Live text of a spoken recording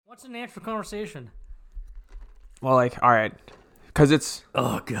What's the name for conversation? Well, like, all right, because it's...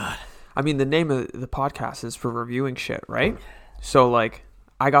 Oh, God. I mean, the name of the podcast is for reviewing shit, right? So, like,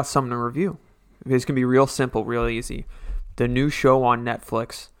 I got something to review. It's going to be real simple, real easy. The new show on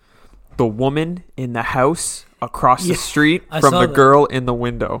Netflix, The Woman in the House Across the Street from the Girl in the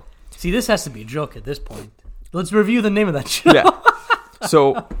Window. See, this has to be a joke at this point. Let's review the name of that show. Yeah.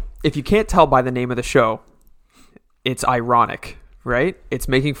 So, if you can't tell by the name of the show, it's ironic, right? It's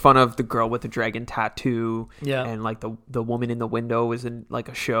making fun of the girl with the dragon tattoo, and like the woman in the window is in like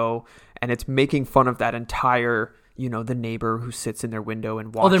a show, and it's making fun of that entire, you know, the neighbor who sits in their window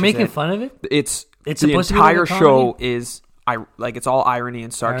and watches. Oh, they're making fun of it? It's the entire show is like it's all irony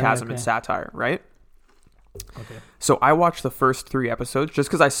and sarcasm and satire, right? Okay. So I watched the first 3 episodes just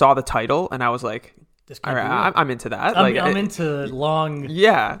because I saw the title and I was like, all right, I'm into that. I'm into long.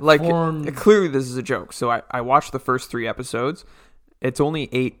 Yeah, like form. Clearly this is a joke. So I watched the first 3 episodes. It's only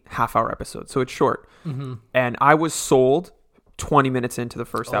 8 half-hour episodes, so it's short. Mm-hmm. And I was sold 20 minutes into the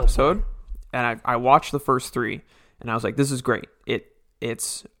first episode, boy. And I watched the first 3, and I was like, "This is great."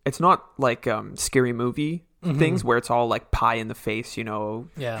 It's not like scary movie things where it's all like pie in the face, you know,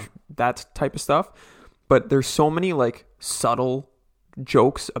 that type of stuff. But there's so many like subtle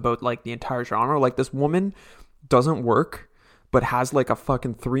jokes about like the entire genre. Like this woman doesn't work but has like a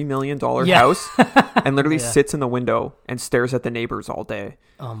fucking $3 million house and literally sits in the window and stares at the neighbors all day.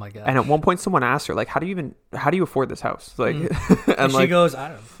 Oh my god. And at one point someone asked her like, how do you afford this house? Like and like, she goes, I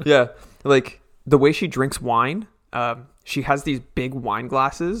don't know. Yeah, like the way she drinks wine, she has these big wine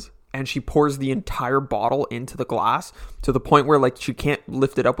glasses and she pours the entire bottle into the glass to the point where like she can't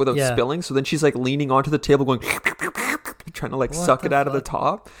lift it up without spilling. So then she's like leaning onto the table going trying to like suck it out of the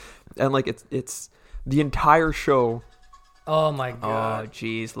top. And like it's the entire show. Oh my god. Oh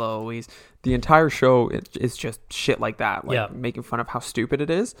jeez Louise. The entire show is just shit like that. Like making fun of how stupid it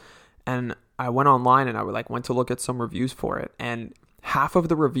is. And I went online and I went to look at some reviews for it. And half of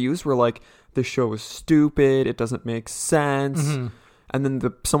the reviews were like, the show is stupid, it doesn't make sense. Mm-hmm. And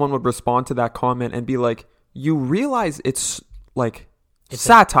then someone would respond to that comment and be like, you realize it's like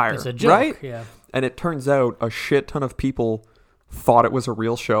satire, it's a joke, right? Yeah. And it turns out a shit ton of people thought it was a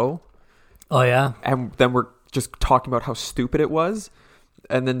real show. Oh, yeah? And then we're just talking about how stupid it was.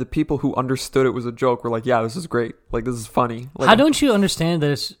 And then the people who understood it was a joke were like, yeah, this is great. Like, this is funny. Like, how don't you understand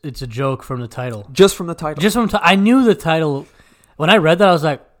that it's a joke from the title? Just from the title. Just from I knew the title. When I read that, I was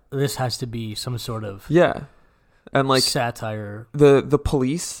like, this has to be some sort of... Yeah. And like satire. The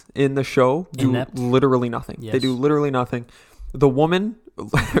police in the show do literally nothing. Yes. They do literally nothing. The woman,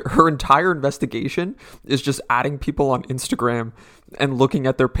 her entire investigation is just adding people on Instagram and looking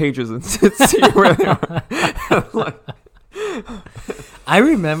at their pages and seeing where they are. Like, I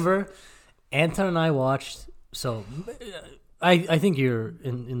remember Anton and I watched. So I think you're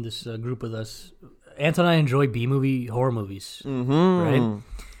in this group with us. Anton and I enjoy B-movie horror movies, right?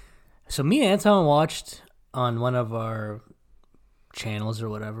 So me and Anton watched on one of our channels or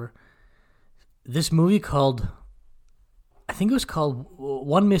whatever this movie called, I think it was called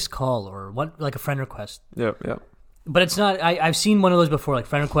One Missed Call or one, like a friend request. Yeah. But it's not. I've seen one of those before, like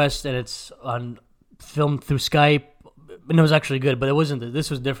friend request, and it's on filmed through Skype, and it was actually good. But it wasn't. This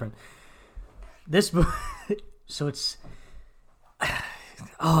was different. This, so it's.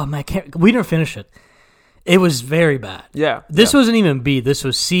 Oh man, we didn't finish it. It was very bad. Yeah. This wasn't even B. This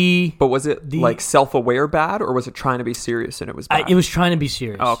was C. But was it like self-aware bad, or was it trying to be serious and it was bad? It was trying to be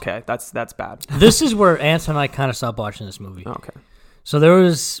serious. Oh, okay, that's bad. This is where Anton and I kind of stopped watching this movie. Okay. So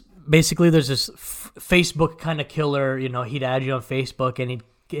there's this Facebook kind of killer. You know, he'd add you on Facebook and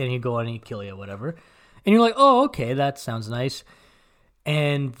he'd go on and he'd kill you, whatever. And you're like, oh, okay, that sounds nice.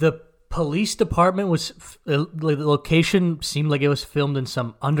 And the police department was the location seemed like it was filmed in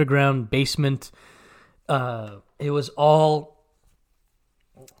some underground basement. It was all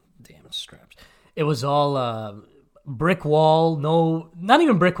damn straps. It was all brick wall. No, not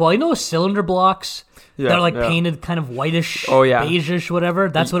even brick wall. You know, cylinder blocks that are painted kind of whitish, beigeish, whatever.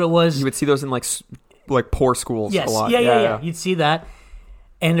 That's what it was. You would see those in like poor schools. Yes, a lot. Yeah. You'd see that.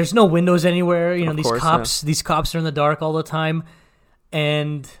 And there's no windows anywhere. You know, these cops are in the dark all the time,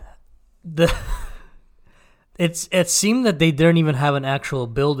 and it seemed that they didn't even have an actual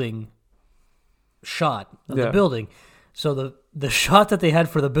building shot of the building. So the shot that they had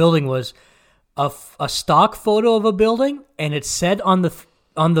for the building was a stock photo of a building, and it said on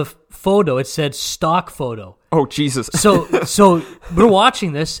the photo, it said stock photo. Oh Jesus. So we're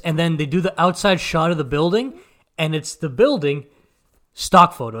watching this, and then they do the outside shot of the building, and it's the building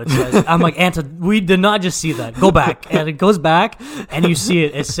stock photo. It says, I'm like, Anton, we did not just see that. Go back. And it goes back, and you see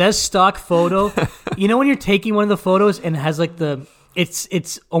it. It says stock photo. You know when you're taking one of the photos and it has like the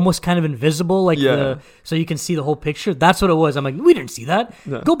it's almost kind of invisible, like so you can see the whole picture. That's what it was. I'm like, we didn't see that.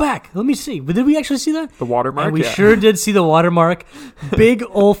 Yeah. Go back. Let me see. Did we actually see that? The watermark? And we sure did see the watermark. Big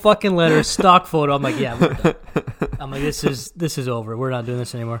old fucking letter, stock photo. I'm like, yeah, we're done. I'm like, this is over. We're not doing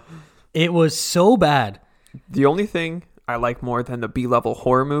this anymore. It was so bad. The only thing I like more than the B-level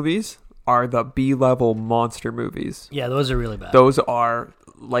horror movies are the B-level monster movies. Yeah, those are really bad. Those are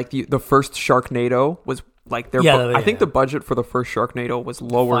like the first Sharknado was like I think the budget for the first Sharknado was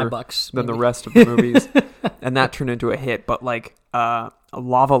lower $5 than the rest of the movies, and that turned into a hit. But like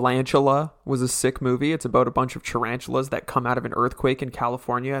Lavalantula was a sick movie. It's about a bunch of tarantulas that come out of an earthquake in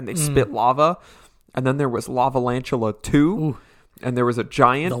California and they spit lava. And then there was Lavalantula 2. Ooh. And there was a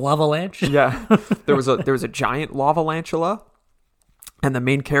giant... The Lavalanche? Yeah. There was a giant Lavalantula. And the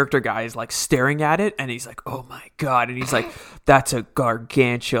main character guy is like staring at it. And he's like, oh my God. And he's like, that's a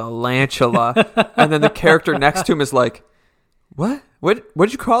gargantulantula. And then the character next to him is like, what? What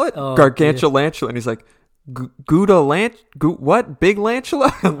did you call it? Oh, Gargantulantula. And he's like, what? Big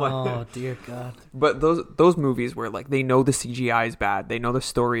lantula? Oh dear God! But those movies where like they know the CGI is bad, they know the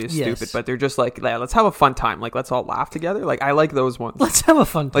story is stupid, but they're just like, yeah, let's have a fun time. Like let's all laugh together. Like I like those ones. Let's have a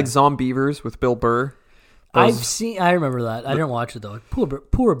fun time. Like Zombievers with Bill Burr. I remember that. I didn't watch it though.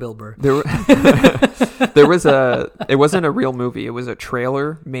 Poor Bill Burr. It wasn't a real movie. It was a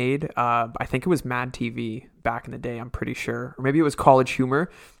trailer made. I think it was Mad TV back in the day. I'm pretty sure, or maybe it was College Humor,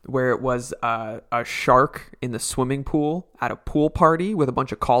 where it was a shark in the swimming pool at a pool party with a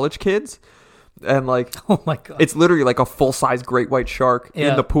bunch of college kids, and like, oh my God, it's literally like a full size great white shark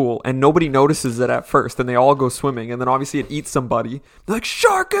in the pool, and nobody notices it at first, and they all go swimming, and then obviously it eats somebody. They're like,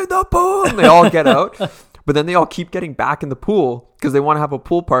 shark in the pool, and they all get out. But then they all keep getting back in the pool because they want to have a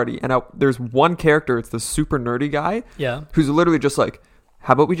pool party. And there's one character, it's the super nerdy guy, who's literally just like,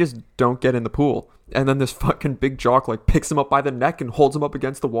 how about we just don't get in the pool? And then this fucking big jock like picks him up by the neck and holds him up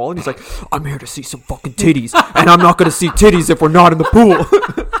against the wall. And he's like, I'm here to see some fucking titties. And I'm not going to see titties if we're not in the pool.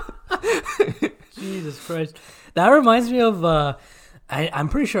 Jesus Christ. That reminds me of, I'm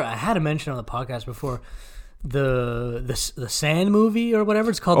pretty sure I had to mention on the podcast before, the sand movie or whatever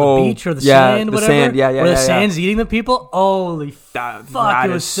it's called, the beach or the sand, whatever. Sand, where the sand's eating the people. Holy fuck!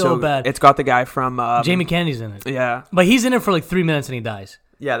 It was so bad. It's got the guy from Jamie Kennedy's in it. Yeah, but he's in it for like 3 minutes and he dies.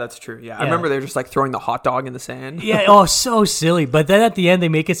 Yeah, that's true. Yeah, I remember they're just like throwing the hot dog in the sand. Yeah. Oh, so silly. But then at the end they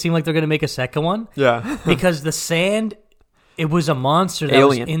make it seem like they're gonna make a second one. Yeah, because the sand. It was a monster that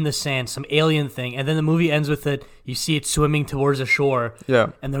was in the sand, some alien thing. And then the movie ends with it. You see it swimming towards the shore.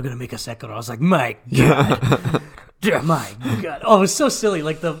 Yeah. And they're going to make a second one. I was like, my God. Yeah, my God. Oh, it was so silly.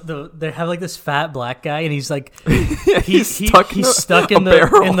 Like they have like this fat black guy and he's like, he's stuck in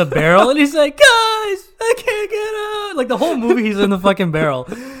the barrel. And he's like, guys, I can't get out. Like the whole movie he's in the fucking barrel.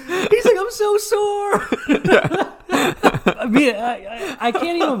 He's like, I'm so sore. I mean, I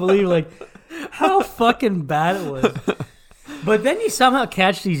can't even believe like how fucking bad it was. But then you somehow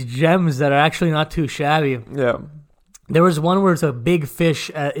catch these gems that are actually not too shabby. Yeah. There was one where it's a big fish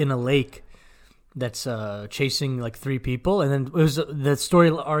in a lake that's chasing like 3 people, and then it was the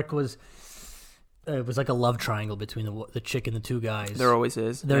story arc was it was like a love triangle between the chick and the 2 guys. There always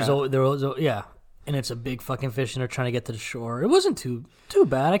is. Yeah. And it's a big fucking fish, and they're trying to get to the shore. It wasn't too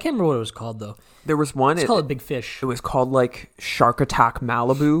bad. I can't remember what it was called though. There was one. It's called a big fish. It was called like Shark Attack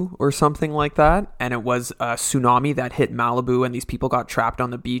Malibu or something like that, and it was a tsunami that hit Malibu, and these people got trapped on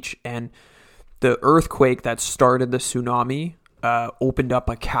the beach. And the earthquake that started the tsunami opened up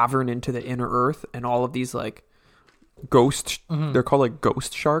a cavern into the inner earth, and all of these like they're called like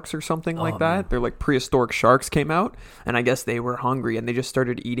ghost sharks or something like that. Man. They're like prehistoric sharks came out, and I guess they were hungry and they just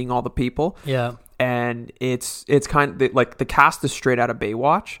started eating all the people. Yeah. And it's kind of like the cast is straight out of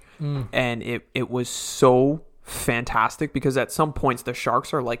Baywatch, and it was so fantastic because at some points the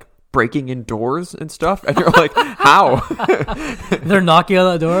sharks are like breaking in doors and stuff, and you're like, how? They're knocking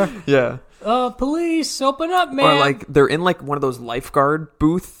on the door. Yeah. Police, open up, man. Or like they're in like one of those lifeguard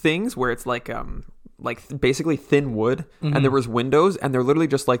booth things where it's like basically thin wood, and there was windows, and they're literally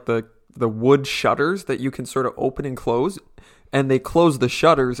just like the wood shutters that you can sort of open and close, and they close the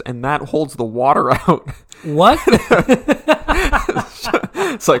shutters, and that holds the water out. What?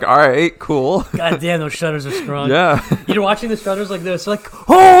 It's like, all right, cool. God damn, those shutters are strong. Yeah. You're watching the shutters like this, like,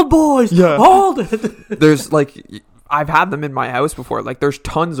 hold, boys, hold it. There's like, I've had them in my house before. Like, there's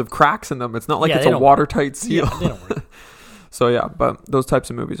tons of cracks in them. It's not like it's a watertight seal. Yeah, they don't work. So yeah, but those types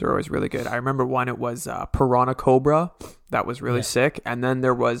of movies are always really good. I remember one, it was Piranha Cobra. That was really sick. And then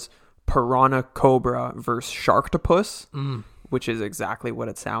there was Piranha Cobra versus Sharktopus, which is exactly what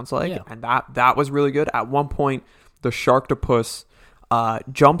it sounds like. Yeah. And that was really good. At one point, the Sharktopus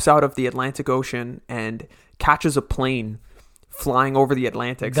jumps out of the Atlantic Ocean and catches a plane flying over the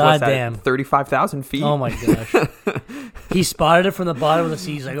Atlantic. So what's that, Goddamn. 35,000 feet. Oh my gosh. He spotted it from the bottom of the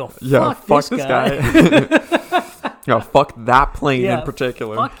sea. He's like, oh, fuck this guy. No, fuck that plane in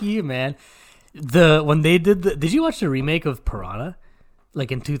particular. Fuck you, man. When they did you watch the remake of Piranha?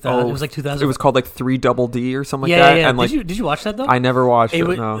 Like in 2000, it was like 2000. It was called like 3 Double D or something like that. Yeah. Yeah. And like, did you watch that though? I never watched it.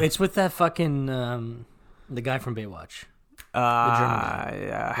 No. It's with that fucking the guy from Baywatch.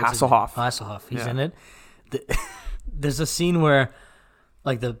 Hasselhoff. Hasselhoff. He's in it. There's a scene where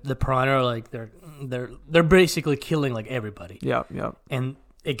like the piranha are like they're basically killing like everybody. Yeah. And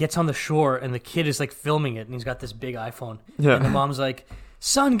it gets on the shore and the kid is like filming it and he's got this big iPhone. Yeah. And the mom's like,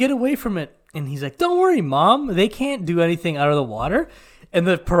 "Son, get away from it." And he's like, "Don't worry, Mom. They can't do anything out of the water." And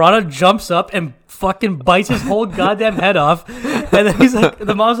the piranha jumps up and fucking bites his whole goddamn head off. And then he's like,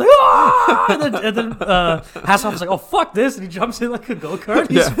 the mom's like, "Ah!" And then Hasselhoff's like, "Oh, fuck this." And he jumps in like a go-kart.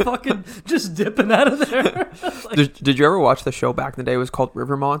 He's fucking just dipping out of there. Like, did you ever watch the show back in the day? It was called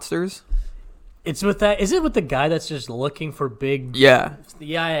River Monsters. It's with that. Is it with the guy that's just looking for big? Yeah.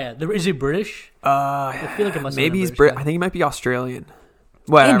 Yeah. Is he British? I feel like it must maybe be he's British. I think he might be Australian.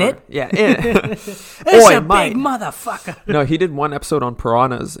 Whatever. In it? Yeah, in it. It's a big motherfucker. No, he did one episode on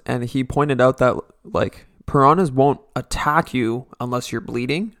piranhas, and he pointed out that, like, piranhas won't attack you unless you're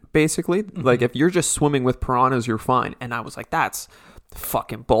bleeding, basically. Mm-hmm. Like, if you're just swimming with piranhas, you're fine. And I was like, that's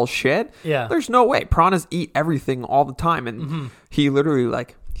fucking bullshit. Yeah. There's no way. Piranhas eat everything all the time. And he literally,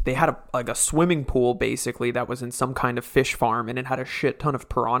 like, they had a swimming pool, basically, that was in some kind of fish farm, and it had a shit ton of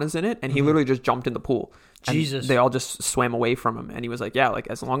piranhas in it, and he literally just jumped in the pool. Jesus. They all just swam away from him, and he was like, yeah, like,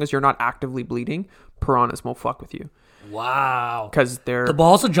 as long as you're not actively bleeding, piranhas won't fuck with you. Wow. Because they're... The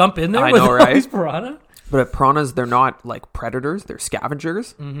balls will jump in there I with know, right? all these piranha? But piranhas, they're not, like, predators. They're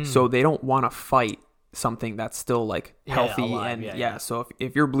scavengers. So they don't want to fight something that's still, like, healthy. Alive. And so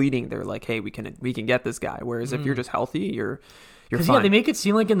if you're bleeding, they're like, hey, we can get this guy. Whereas if you're just healthy, you're fine. Yeah, they make it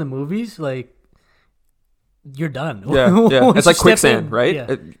seem like in the movies, like, you're done. Yeah. It's like quicksand, right?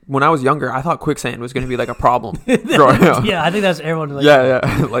 Yeah. When I was younger, I thought quicksand was going to be like a problem. Yeah, I think that's everyone. Like,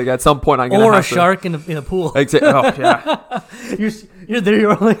 yeah. Like at some point, I'm going to or have a shark in a pool. Exactly. Oh, yeah. You're there.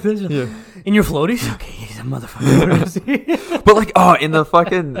 You're like this. Yeah. In your floaties. Okay, he's a motherfucker. But like, in the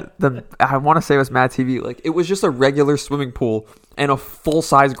fucking I want to say it was Mad TV. Like, it was just a regular swimming pool and a full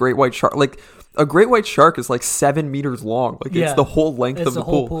size great white shark. Like, a great white shark is like 7 meters long. Like, it's the whole length of the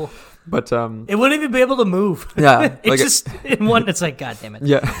pool. But it wouldn't even be able to move. Yeah, it's like just in one. It's like, God damn it.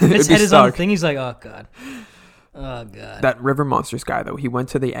 Yeah, his head is on the thing. He's like, oh god. That River Monsters guy though, he went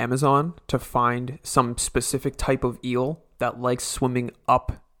to the Amazon to find some specific type of eel that likes swimming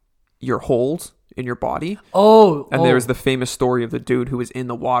up your holes in your body. And there was the famous story of the dude who was in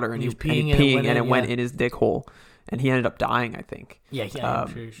the water and he was peeing and it went in his dick hole. And he ended up dying, I think. Yeah,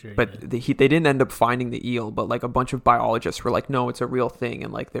 I'm sure. But they didn't end up finding the eel, but like a bunch of biologists were like, no, it's a real thing.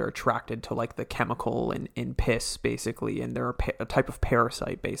 And like they're attracted to like the chemical in piss, basically. And they're a type of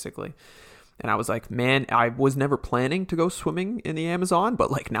parasite, basically. And I was like, man, I was never planning to go swimming in the Amazon, but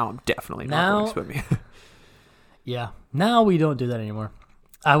like now I'm definitely not going swimming. Yeah, now we don't do that anymore.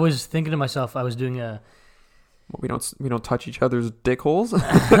 I was thinking to myself, I was doing a... We don't touch each other's dick holes? No,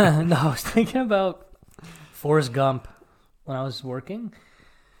 I was thinking about Forest Gump when I was working,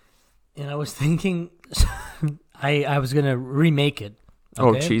 and I was thinking I was gonna remake it.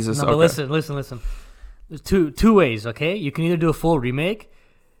 Okay? Oh Jesus! No, but listen. There's two ways. Okay, you can either do a full remake,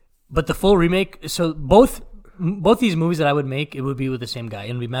 but the full remake. So both these movies that I would make, it would be with the same guy.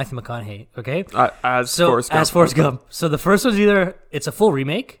 It would be Matthew McConaughey. Okay, as Forest Gump. So the first one's either it's a full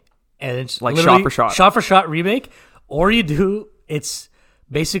remake and it's like shot for shot remake, or it's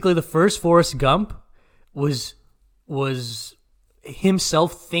basically the first Forest Gump was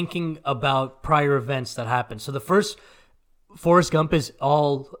himself thinking about prior events that happened. So the first Forrest Gump is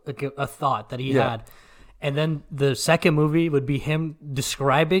all like a thought that he had. And then the second movie would be him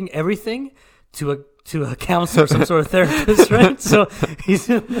describing everything to a counselor, some sort of therapist, right? So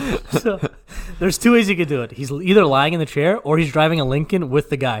there's two ways he could do it. He's either lying in the chair or he's driving a Lincoln with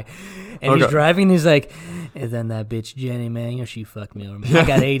the guy. And he's driving and he's like, and then that bitch Jenny, man, she fucked me over. Man. I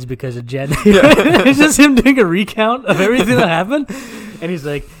got AIDS because of Jenny. It's just him doing a recount of everything that happened. And he's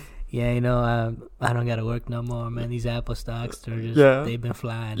like, yeah, I don't got to work no more, man. These Apple stocks, they've been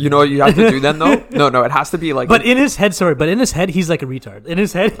flying. You know what you have to do then, though? No, it has to be like... But in his head, he's like a retard. In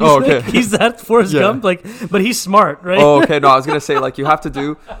his head, he's that Forrest Gump, but he's smart, right? Oh, okay. No, I was going to say, like, you have to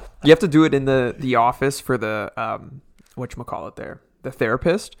do it in the office for the, whatchamacallit there, the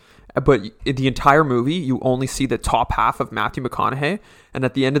therapist. But in the entire movie, you only see the top half of Matthew McConaughey. And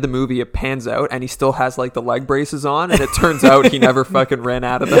at the end of the movie, it pans out and he still has like the leg braces on. And it turns out he never fucking ran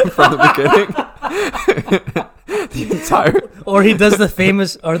out of them from the beginning. Or he does the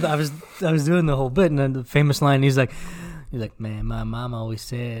famous, I was doing the whole bit, and then the famous line, he's like, man, my mom always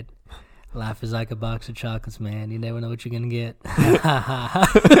said, life is like a box of chocolates, man. You never know what you're gonna get.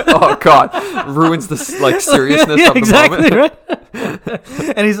 Oh God, ruins the seriousness of the moment.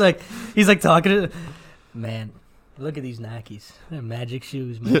 Right? And he's like talking to, man, look at these Nikes. They're magic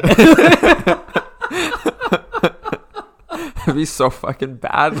shoes, man. It'd be so fucking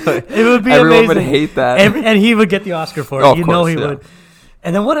bad. Like, it would be everyone amazing. would hate that. And he would get the Oscar for it. Oh, you know he yeah. would.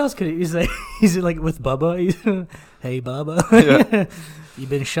 And then what else could he? He's like with Bubba. Hey Bubba, Yeah. You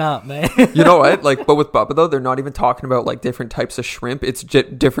been shot, man. You know what? Like, but with Bubba though, they're not even talking about like different types of shrimp. It's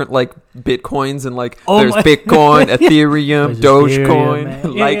different like bitcoins and like there's Bitcoin, Ethereum, Dogecoin,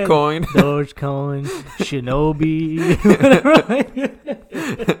 Litecoin, Dogecoin, Shinobi,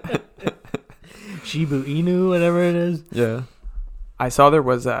 Shiba Inu, whatever it is. Yeah, I saw there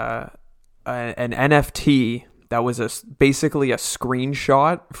was an NFT that was basically a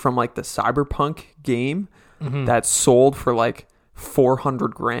screenshot from like the Cyberpunk game that sold for like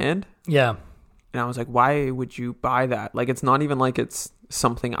 $400,000. Yeah. And I was like, why would you buy that? Like, it's not even like it's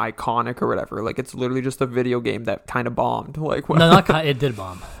something iconic or whatever. Like, it's literally just a video game that kind of bombed. Like, what? No, it did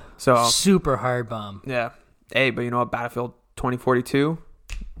bomb. So super hard bomb. Yeah. Hey, but you know what? Battlefield 2042,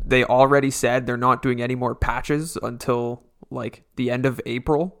 they already said they're not doing any more patches until like the end of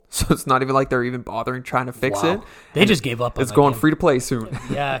April. So it's not even like they're even bothering trying to fix it. They just gave up on It's going game. free to play soon.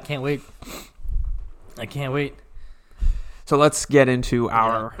 Yeah, I can't wait. So let's get into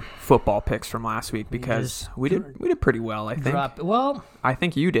our football picks from last week because we did pretty well, I think. Well, I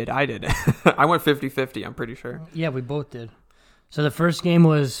think you did. I did. I went 50-50, I'm pretty sure. Yeah, we both did. So the first game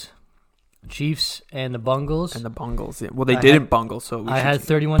was Chiefs and the Bungles. Yeah. Well, they didn't bungle, so I had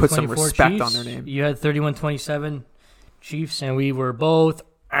 31-24 put some respect Chiefs. on their name. You had 31-27 Chiefs, and we were both.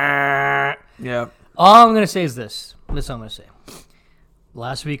 Yeah. All I'm going to say is this. This is what I'm going to say.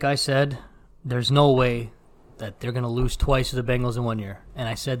 Last week I said there's no way that they're going to lose twice to the Bengals in 1 year. And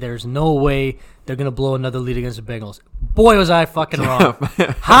I said there's no way they're going to blow another lead against the Bengals. Boy, was I fucking wrong.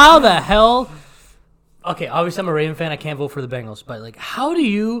 How the hell? Okay, obviously I'm a Raven fan. I can't vote for the Bengals. But, like, how do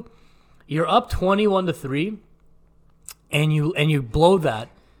you're up 21-3, and you blow that,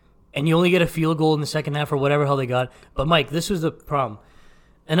 and you only get a field goal in the second half or whatever hell they got. But, Mike, this was the problem.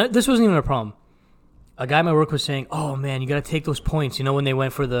 And this wasn't even a problem. A guy at my work was saying, oh, man, you got to take those points. You know, when they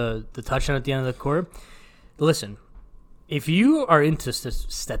went for the touchdown at the end of the quarter? Listen, if you are into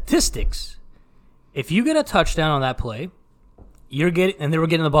statistics, if you get a touchdown on that play, and they were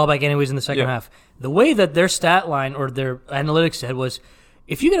getting the ball back anyways in the second half. The way that their stat line or their analytics said was,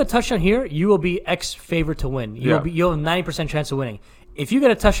 if you get a touchdown here, you will be X favorite to win. You'll have a 90% chance of winning. If you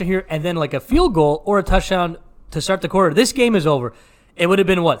get a touchdown here and then like a field goal or a touchdown to start the quarter, this game is over. It would have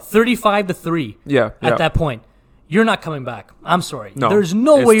been, 35-3 at that point. You're not coming back. I'm sorry. No, there's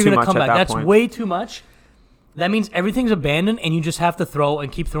no way you're going to come back. That's point. way too much. That means everything's abandoned, and you just have to throw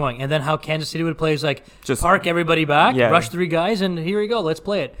and keep throwing. And then how Kansas City would play is like, just park everybody back, rush 3 guys, and here you go. Let's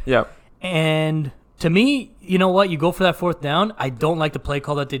play it. Yeah. And to me, you know what? You go for that fourth down. I don't like the play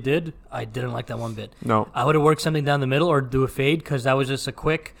call that they did. I didn't like that one bit. No. I would have worked something down the middle or do a fade because that was just a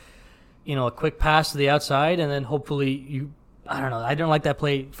quick pass to the outside, and then hopefully I don't know. I didn't like that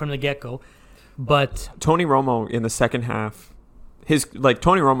play from the get-go. But Tony Romo in the second half,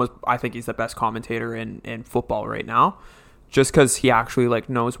 Tony Romo, I think he's the best commentator in football right now, just because he actually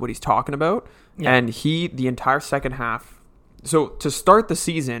knows what he's talking about. Yeah. And the entire second half. So to start the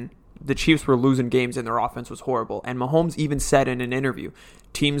season, the Chiefs were losing games and their offense was horrible. And Mahomes even said in an interview,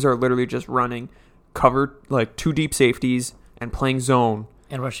 teams are literally just running covered 2 deep safeties and playing zone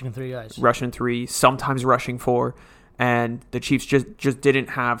and rushing 3 guys, rushing 3, sometimes rushing 4. And the Chiefs just didn't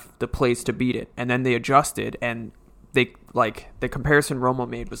have the plays to beat it. And then they adjusted, and they the comparison Romo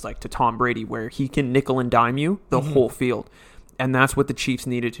made was to Tom Brady, where he can nickel and dime you the whole field. And that's what the Chiefs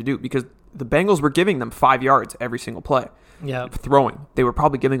needed to do, because the Bengals were giving them 5 yards every single play. Yeah. Throwing. They were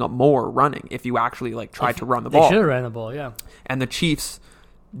probably giving up more running if you actually tried to run the ball. They should have ran the ball, yeah. And the Chiefs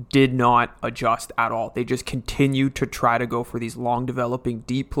did not adjust at all. They just continued to try to go for these long developing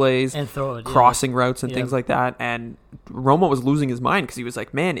deep plays and throw it, crossing routes and things like that. And Romo was losing his mind because he was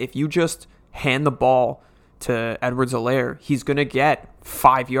like, man, if you just hand the ball to Edwards-Helaire, he's going to get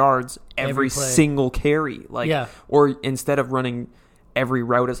 5 yards every single carry. Or instead of running every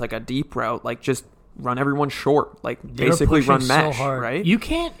route as a deep route, just run everyone short. Basically run mesh, right? You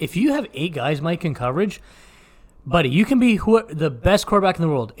can't, if you have 8 guys, Mike, in coverage, buddy, you can be the best quarterback in the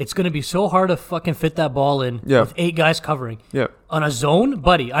world. It's going to be so hard to fucking fit that ball in with 8 guys covering. Yeah. On a zone,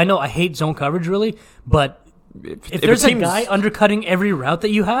 buddy, I know I hate zone coverage really, but If there's a guy undercutting every route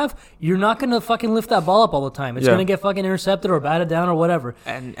that you have, you're not going to fucking lift that ball up all the time. It's going to get fucking intercepted or batted down or whatever.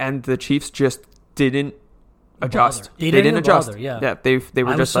 And the Chiefs just didn't adjust. They didn't adjust. Bother, yeah. They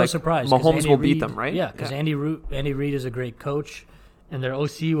were just so like, surprised, Mahomes will beat them, right? Yeah, because Andy Reid is a great coach, and their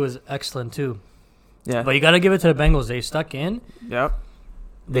OC was excellent too. Yeah. But you got to give it to the Bengals. They stuck in. Yep.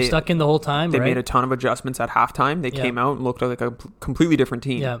 They stuck in the whole time. They right? made a ton of adjustments at halftime. They came out and looked like a completely different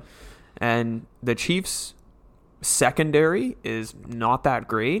team. Yeah. And the Chiefs' secondary is not that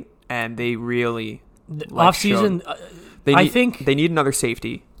great, and they really off-season. I think they need another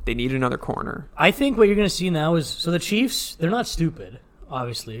safety. They need another corner. I think what you're going to see now is the Chiefs. They're not stupid,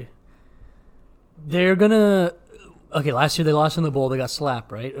 obviously. They're gonna. Okay, last year they lost in the bowl. They got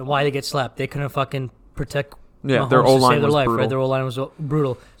slapped, right? And why they get slapped? They couldn't fucking protect. Yeah, their O-line was brutal. Right? Their O-line was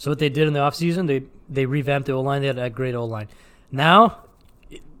brutal. So what they did in the offseason, they revamped the O-line. They had a great O-line. Now,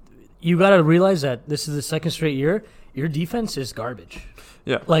 you got to realize that this is the second straight year. Your defense is garbage.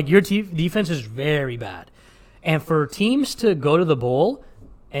 Yeah. Like, your defense is very bad. And for teams to go to the bowl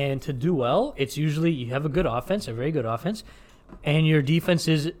and to do well, it's usually you have a good offense, a very good offense, and your defense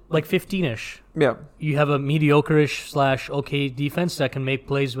is like 15-ish. Yeah. You have a mediocre-ish / okay defense that can make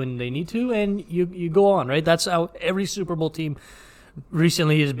plays when they need to, and you go on, right? That's how every Super Bowl team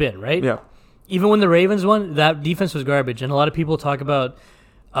recently has been, right? Yeah. Even when the Ravens won, that defense was garbage. And a lot of people talk about,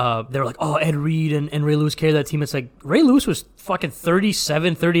 they're like, oh, Ed Reed and Ray Lewis carried that team. It's like, Ray Lewis was fucking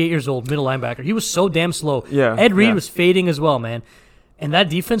 37, 38 years old, middle linebacker. He was so damn slow. Yeah. Ed Reed was fading as well, man. And that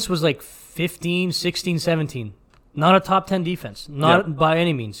defense was like 15, 16, 17. Not a top 10 defense. Not by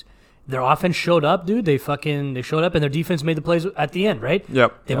any means. Their offense showed up, dude. They showed up, and their defense made the plays at the end, right?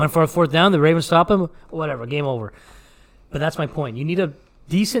 Yep. They went for a fourth down. The Ravens stopped them. Whatever, game over. But that's my point. You need a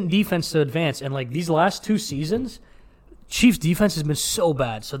decent defense to advance. And like these last 2 seasons, Chiefs defense has been so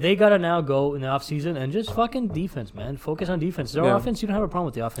bad. So they got to now go in the offseason and just fucking defense, man. Focus on defense. Their offense, you don't have a problem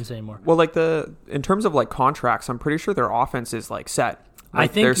with the offense anymore. Well, like in terms of like contracts, I'm pretty sure their offense is like set. Like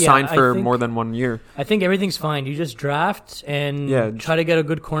I think they're signed for more than 1 year. I think everything's fine. You just draft and try to get a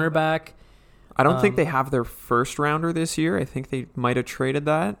good cornerback. I don't think they have their first rounder this year. I think they might have traded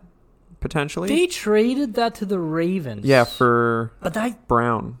that potentially. They traded that to the Ravens. Yeah, for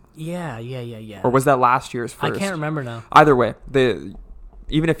Brown. Yeah. Or was that last year's first? I can't remember now. Either way,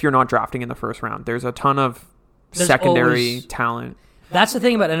 even if you're not drafting in the first round, there's a ton of secondary talent. That's the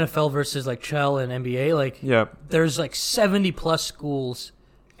thing about NFL versus like CHL and NBA. Like, there's like 70 plus schools,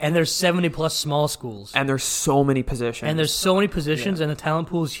 and there's 70 plus small schools, and there's so many positions, and the talent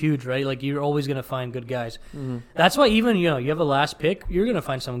pool is huge, right? Like, you're always gonna find good guys. Mm-hmm. That's why even you have a last pick, you're gonna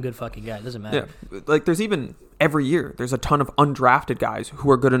find some good fucking guy. It doesn't matter. Yeah, like there's even every year there's a ton of undrafted guys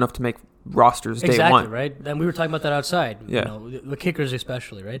who are good enough to make rosters day one. Right? And we were talking about that outside. Yeah, the kickers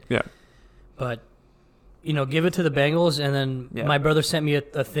especially, right? Yeah, but. Give it to the Bengals, and then my brother sent me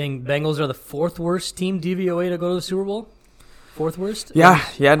a thing. Bengals are the 4th worst team DVOA to go to the Super Bowl. 4th worst? Yeah.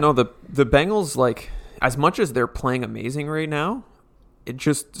 No, the Bengals, like, as much as they're playing amazing right now, it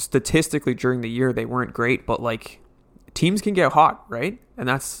just statistically during the year they weren't great, but, like, teams can get hot, right? And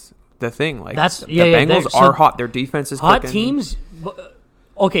that's the thing. Like, the Bengals are hot. Their defense is hot clicking. Teams...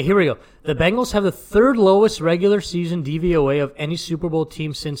 Okay, here we go. The Bengals have the 3rd lowest regular season DVOA of any Super Bowl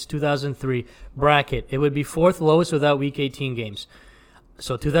team since 2003. Bracket. It would be 4th lowest without Week 18 games.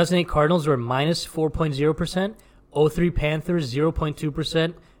 So 2008 Cardinals were minus 4.0%. 03 Panthers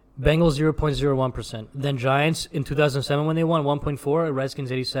 0.2%. Bengals 0.01%. Then Giants in 2007 when they won 1.4.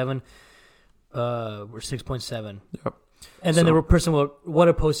 Redskins 87 were 6.7. Yep. And then there were what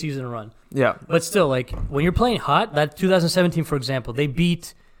a postseason run. Yeah. But still, like, when you're playing hot, that 2017, for example, they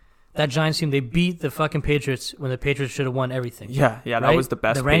beat that Giants team. They beat the fucking Patriots when the Patriots should have won everything. Yeah, right? That was the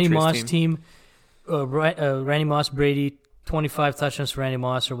best The Randy Patriots Moss team, Randy Moss, Brady, 25 touchdowns for Randy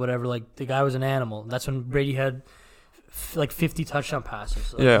Moss or whatever. Like, the guy was an animal. That's when Brady had, like, 50 touchdown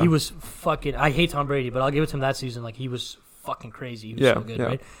passes. Like, he was fucking... I hate Tom Brady, but I'll give it to him that season. Like, he was fucking crazy. He was so good,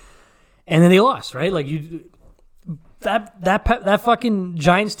 right? And then they lost, right? Like, That fucking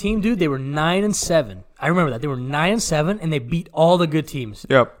Giants team, dude, they were 9-7. I remember that. They were 9-7, and they beat all the good teams.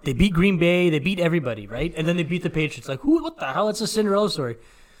 Yep. They beat Green Bay. They beat everybody, right? And then they beat the Patriots. Like, what the hell? It's a Cinderella story.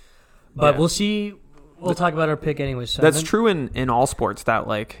 But we'll see. We'll talk about our pick anyway. So that's true in all sports that,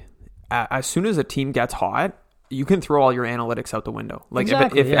 like, as soon as a team gets hot, you can throw all your analytics out the window. Like,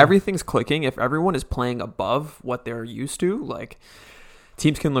 if everything's clicking, if everyone is playing above what they're used to, like,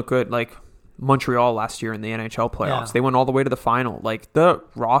 teams can look good. Like, Montreal last year in the NHL playoffs. They went all the way to the final. Like, the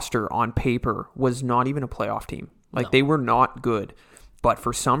roster on paper was not even a playoff team. Like, they were not good. But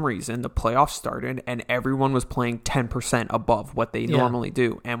for some reason, the playoffs started and everyone was playing 10% above what they normally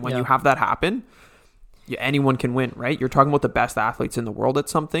do. And when you have that happen, anyone can win, right? You're talking about the best athletes in the world at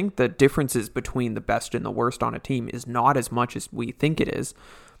something. The differences between the best and the worst on a team is not as much as we think it is.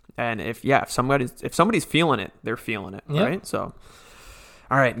 And if somebody's feeling it, they're feeling it, right? So,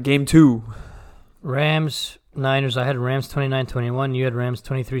 all right, game 2. Rams, Niners. I had Rams 29-21. You had Rams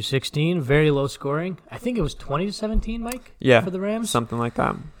 23-16. Very low scoring. I think it was 20-17, Mike? Yeah, for the Rams. something like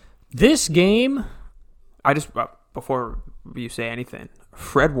that. This game... I just, before you say anything,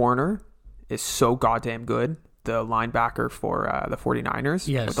 Fred Warner is so goddamn good. The linebacker for the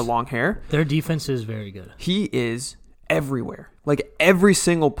 49ers with the long hair. Their defense is very good. He is everywhere. Like every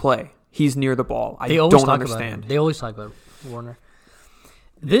single play, he's near the ball. I don't understand. They always talk about Warner.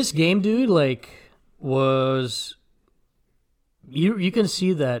 This game, dude, was... You can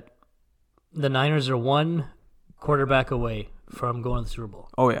see that the Niners are one quarterback away from going to the Super Bowl.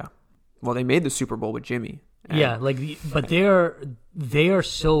 Oh, yeah. Well, they made the Super Bowl with Jimmy. Yeah, but they are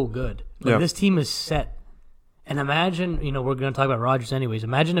so good. This team is set. And imagine, we're going to talk about Rodgers anyways.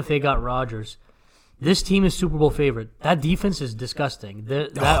 Imagine if they got Rodgers. This team is Super Bowl favorite. That defense is disgusting. That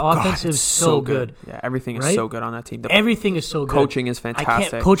offense is so good. Yeah, everything is so good on that team. Everything is so good. Coaching is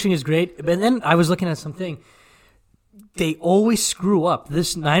fantastic. Coaching is great. But then I was looking at something. They always screw up.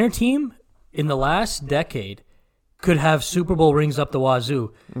 This Niner team in the last decade could have Super Bowl rings up the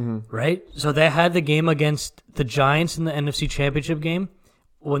wazoo, right? So they had the game against the Giants in the NFC Championship game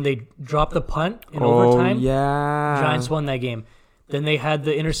when they dropped the punt in overtime. Yeah, Giants won that game. Then they had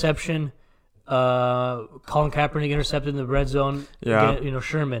the interception. Colin Kaepernick intercepted in the red zone. Yeah,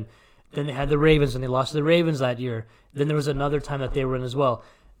 Sherman. Then they had the Ravens, and they lost to the Ravens that year. Then there was another time that they were in as well.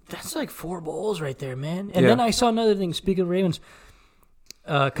 That's like 4 bowls right there, man. And then I saw another thing. Speaking of Ravens,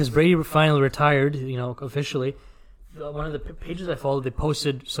 because Brady finally retired, officially. One of the pages I followed, they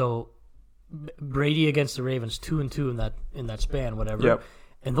posted Brady against the Ravens 2-2 in that span, whatever. Yep.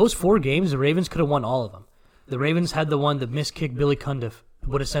 And those 4 games, the Ravens could have won all of them. The Ravens had the missed kick. Billy Cundiff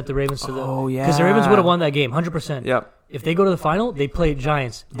would have sent the Ravens to because the Ravens would have won that game 100%. Yep. If they go to the final, they play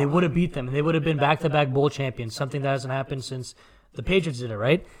Giants. They would have beat them, and they would have been back-to-back bowl champions. Something that hasn't happened since the Patriots did it,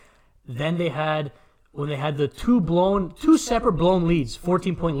 right? Then when they had the two separate blown leads,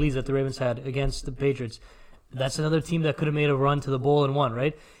 14-point leads that the Ravens had against the Patriots. That's another team that could have made a run to the bowl and won,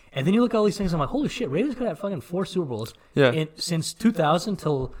 right? And then you look at all these things, I'm like, holy shit, Ravens could have fucking 4 Super Bowls since 2000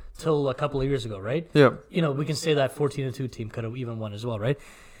 till a couple of years ago, right? Yeah. We can say that 14-2 team could have even won as well, right?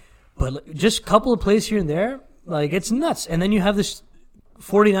 But just a couple of plays here and there, it's nuts. And then you have this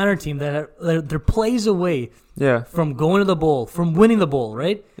 49er team they're plays away from going to the bowl, from winning the bowl,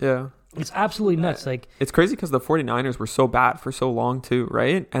 right? Yeah. It's absolutely nuts. It's crazy because the 49ers were so bad for so long too,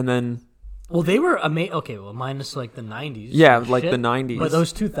 right? And then... Well, they were amazing. Okay, well, minus the 90s. Yeah, the 90s. But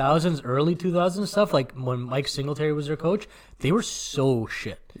those 2000s, early 2000s stuff, when Mike Singletary was their coach, they were so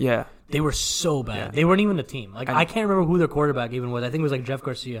shit. Yeah. They were so bad. Yeah. They weren't even a team. I can't remember who their quarterback even was. I think it was Jeff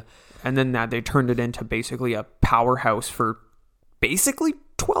Garcia. And then they turned it into basically a powerhouse for basically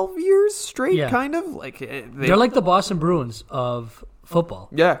 12 years straight, kind of. They're like the Boston Bruins of football.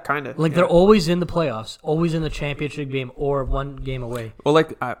 Yeah, kind of. They're always in the playoffs, always in the championship game or one game away. Well, I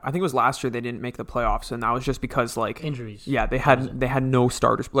think it was last year they didn't make the playoffs, and that was just because injuries. Yeah, they had no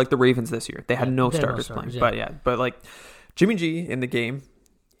starters. Like the Ravens this year, they had no starters playing. Yeah. But Jimmy G in the game,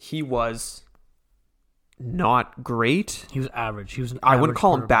 he was not great. He was average. I wouldn't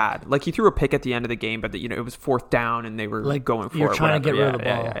call him bad. He threw a pick at the end of the game, but it was 4th down and they were going for it. You're trying to get rid of the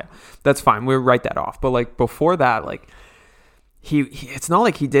ball. Yeah. That's fine. We'll write that off. But before that, he it's not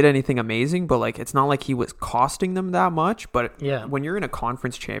like he did anything amazing, but it's not like he was costing them that much. But when you're in a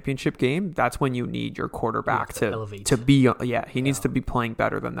conference championship game, that's when you need your quarterback to be. He needs to be playing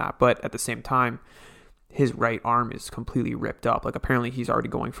better than that. But at the same time, his right arm is completely ripped up. Apparently he's already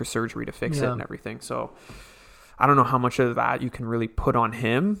going for surgery to fix it and everything. So I don't know how much of that you can really put on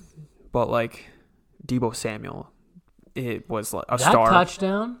him, but Deebo Samuel, it was a star. That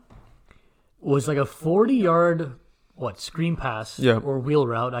touchdown was a 40-yard screen pass or wheel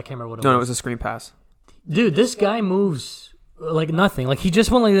route. I can't remember what it was. No, it was a screen pass. Dude, this guy moves like nothing. He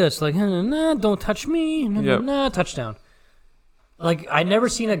just went like this. Nah, don't touch me. Nah, touchdown. I never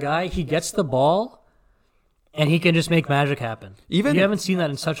seen a guy, he gets the ball and he can just make magic happen. You haven't seen that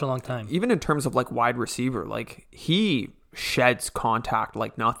in such a long time. Even in terms of wide receiver, he sheds contact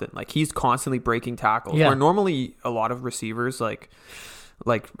like nothing. He's constantly breaking tackles. Where normally a lot of receivers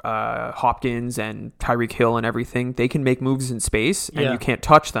Hopkins and Tyreek Hill and everything, they can make moves in space and you can't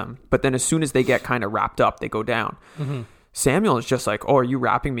touch them. But then as soon as they get kind of wrapped up, they go down. Mm-hmm. Samuel is just oh, are you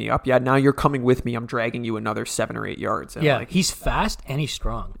wrapping me up? Yeah, now you're coming with me. I'm dragging you another 7 or 8 yards. And he's fast and he's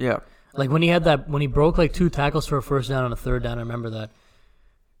strong. Yeah. When he broke 2 tackles for a first down on a third down, I remember that.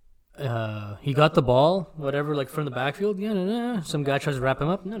 He got the ball, whatever, like from the backfield. Yeah, no. Some guy tries to wrap him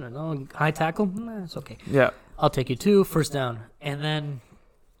up. No. High tackle. Nah, it's okay. Yeah. I'll take you 2, first down.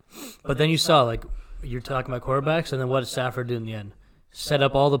 But then you saw, like, you're talking about quarterbacks, and then what did Stafford do in the end? Set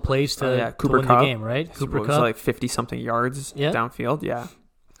up all the plays to win the game, right? Cooper Kupp. It was like 50-something yards downfield, yeah.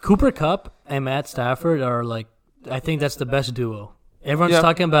 Cooper Kupp and Matt Stafford are, like, I think that's the best duo. Everyone's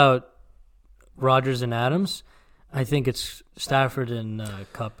talking about Rodgers and Adams. I think it's Stafford and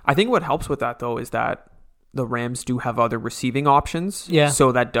Kupp. I think what helps with that, though, is that the Rams do have other receiving options. Yeah.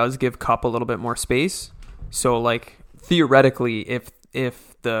 So that does give Kupp a little bit more space. So, like, theoretically, if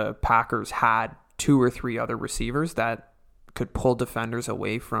the Packers had 2 or 3 other receivers that could pull defenders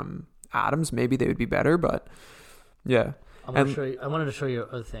away from Adams, maybe they would be better, but yeah. I wanted to show you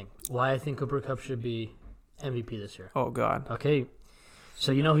other thing. Why I think Cooper Kupp should be MVP this year. Oh, God. Okay.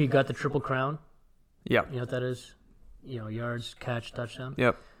 So you know he got the Triple Crown? Yeah. You know what that is? Yards, catch, touchdown.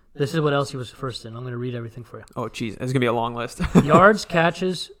 Yep. This is what else he was first in. I'm going to read everything for you. Oh, geez. It's going to be a long list. Yards,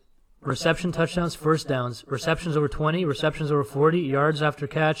 catches, reception touchdowns, first downs, receptions over 20, receptions over 40, yards after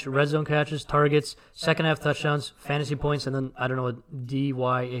catch, red zone catches, targets, second half touchdowns, fantasy points, and then I don't know what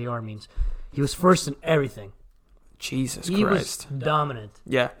DYAR means. He was first in everything. Jesus He Christ. was dominant.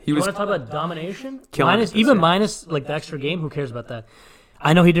 Yeah. You want to talk about domination? Minus like the extra game, who cares about that?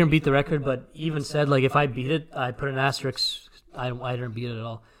 I know he didn't beat the record, but even said, like, if I beat it, I put an asterisk. I didn't beat it at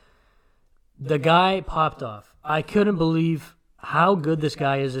all. The guy popped off. I couldn't believe how good this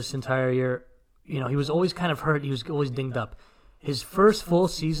guy is this entire year. He was always kind of hurt. He was always dinged up. His first full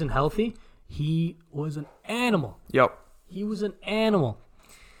season healthy, he was an animal. Yep. He was an animal.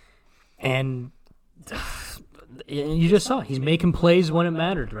 And you just saw, he's making plays when it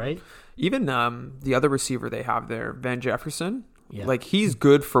mattered, right? Even the other receiver they have there, Van Jefferson, like, he's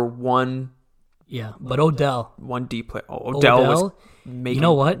good for one. Yeah, but Odell. One deep play. Oh, Odell was making. You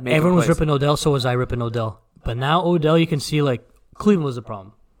know what? Everyone was plays. ripping Odell, so was I ripping Odell. But now Odell, you can see, like, Cleveland was the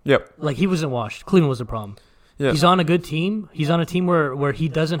problem. Yep. Like, he wasn't washed. Cleveland was the problem. Yeah. He's on a good team. He's on a team where he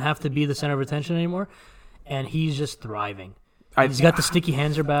doesn't have to be the center of attention anymore, and he's just thriving. He's got the sticky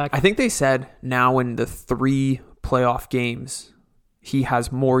hands are back. I think they said now in the 3 playoff games, he has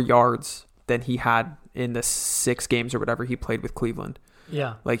more yards than he had in the 6 games or whatever he played with Cleveland.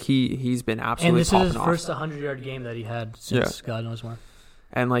 Yeah. Like, he's been absolutely popping off. And this is his first 100-yard game that he had since God knows when.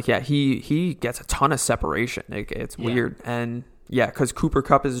 And, like, he gets a ton of separation. It's weird. And, because Cooper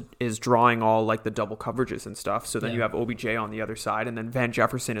Kupp is drawing all, like, the double coverages and stuff. So then you have OBJ on the other side. And then Van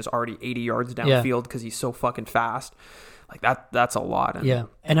Jefferson is already 80 yards downfield because he's so fucking fast. Like, that's a lot. And,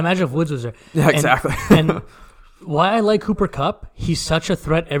 and imagine if Woods was there. Yeah, exactly. And why I like Cooper Kupp, he's such a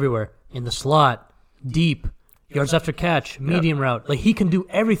threat everywhere. In the slot, deep, yards after catch, medium route. Like, he can do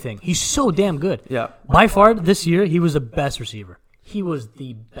everything. He's so damn good. Yeah. By far, this year, he was the best receiver. He was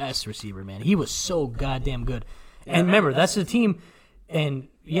the best receiver, man. He was so goddamn good. And remember, that's the team. And,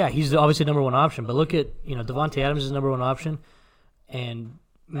 he's obviously the number one option. But look at, Devontae Adams is the number one option. And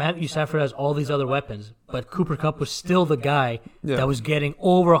Matthew Stafford has all these other weapons. But Cooper Kupp was still the guy that was getting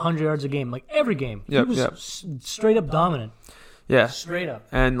over 100 yards a game. Like, every game. He was straight up dominant. Yeah. Straight up.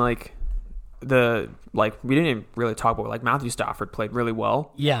 And, like, we didn't even really talk about, like, Matthew Stafford played really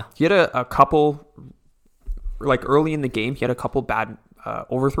well. Yeah. He had a couple, like, early in the game, he had a couple bad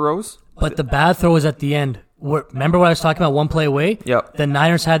overthrows. But the bad throw was at the end. Remember what I was talking about, one play away? Yep. The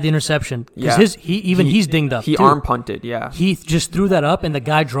Niners had the interception. Because he's dinged up, He too. arm punted, He just threw that up, and the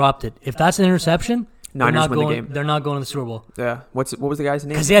guy dropped it. If that's an interception, Niners win the game. They're not going to the Super Bowl. Yeah. What was the guy's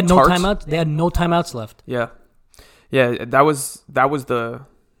name? Because they had no timeouts. They had no timeouts left. Yeah. Yeah, that was the...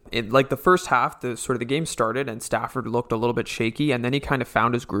 like the first half, the game started and Stafford looked a little bit shaky, and then he kind of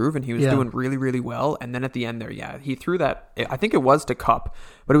found his groove and he was doing really, really well. And then at the end there, he threw that. I think it was to Kupp,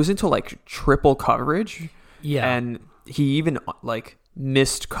 but it was into like triple coverage. Yeah, and he even like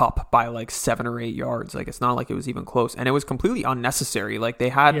missed Kupp by like 7 or 8 yards. Like, it's not like it was even close, and it was completely unnecessary. Like, they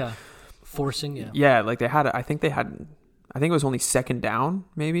had forcing. Like they had. I think it was only second down,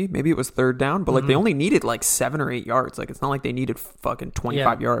 maybe it was third down, but like they only needed like 7 or 8 yards. Like, it's not like they needed fucking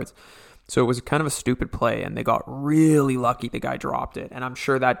 25 yards. So it was kind of a stupid play, and they got really lucky the guy dropped it. And I'm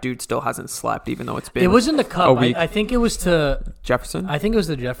sure that dude still hasn't slept, even though it's been. It wasn't the Kupp. I think it was to Jefferson. I think it was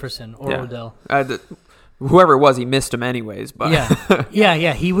to Jefferson or Odell. Whoever it was, he missed him anyways. But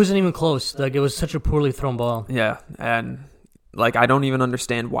he wasn't even close. Like, it was such a poorly thrown ball. Yeah, and like, I don't even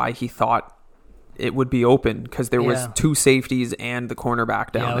understand why he thought it would be open, because there was 2 safeties and the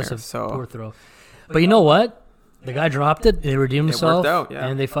cornerback down there. So poor throw. But you know what? The guy dropped it. They redeemed himself. Worked out,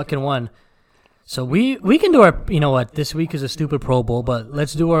 and they fucking won. So we can do our. You know what? This week is a stupid Pro Bowl, but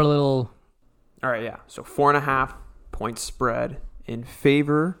let's do our little. All right, yeah. So 4.5 point spread in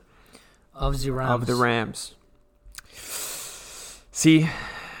favor Of the Rams. Of the Rams. See,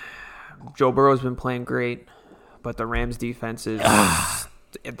 Joe Burrow's been playing great, but the Rams defense is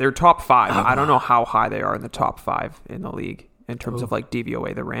they're top 5. I don't know how high they are in the top 5 in the league in terms of like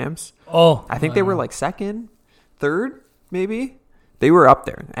DVOA. The Rams. I think they were like second, third, maybe. They were up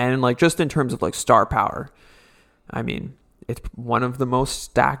there, and like just in terms of like star power, I mean, it's one of the most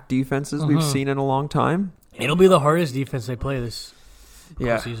stacked defenses we've seen in a long time. It'll be the hardest defense they play this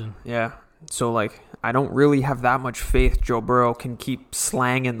season. Yeah. So like, I don't really have that much faith Joe Burrow can keep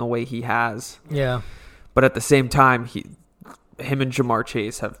slanging the way he has. Yeah. But at the same time, him and Jamar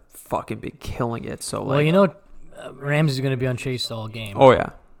Chase have fucking been killing it. So like, Rams is going to be on Chase all game. Oh yeah,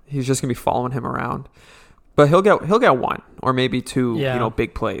 he's just gonna be following him around. But he'll get one or maybe two,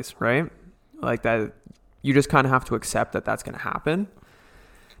 big plays, right? Like that. You just kind of have to accept that that's going to happen.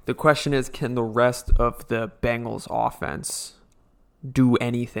 The question is, can the rest of the Bengals offense do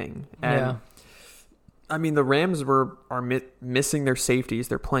anything? And I mean, the Rams are missing their safeties.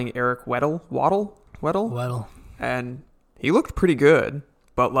 They're playing Eric Weddle, and he looked pretty good.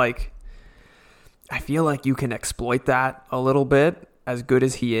 But like, I feel like you can exploit that a little bit. As good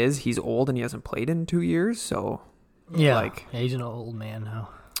as he is, he's old and he hasn't played in 2 years. So he's an old man now.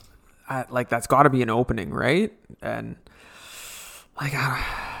 That's got to be an opening, right? And like,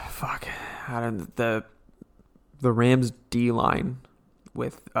 the Rams D line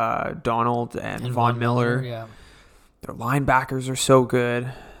with Donald and Von Miller. Yeah, their linebackers are so good.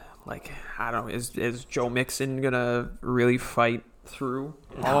 Like, I don't know, is Joe Mixon gonna really fight through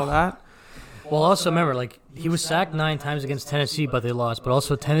all of that? Well, also remember, like, he was sacked 9 times against Tennessee, but they lost. But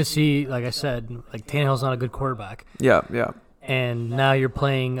also Tennessee, like I said, like Tannehill's not a good quarterback. Yeah. And now you're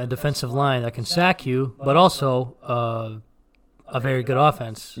playing a defensive line that can sack you, but also a very good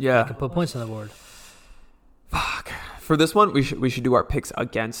offense. Yeah, that can put points on the board. Fuck. For this one, we should do our picks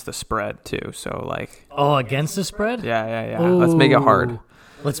against the spread too. So like, against the spread? Yeah. Let's make it hard.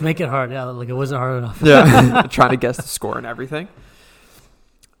 Let's make it hard. Yeah, like it wasn't hard enough. Yeah, trying to guess the score and everything.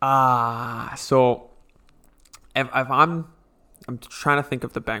 So if I'm trying to think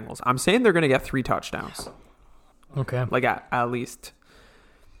of the Bengals. I'm saying they're going to get 3 touchdowns. Okay. Like at least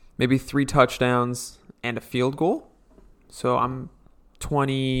maybe 3 touchdowns and a field goal. So I'm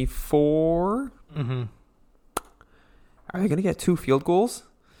 24. Mm-hmm. Are they going to get 2 field goals?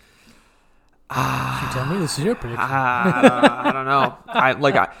 You tell me, this is your prediction. I don't know.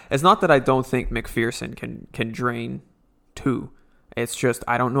 It's not that I don't think McPherson can drain 2. It's just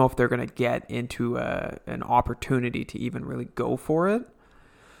I don't know if they're going to get into an opportunity to even really go for it.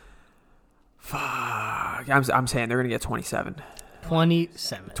 Fuck. I'm saying they're going to get 27.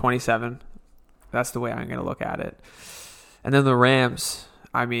 27. That's the way I'm going to look at it. And then the Rams,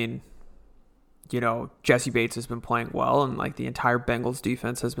 I mean, Jesse Bates has been playing well, and like the entire Bengals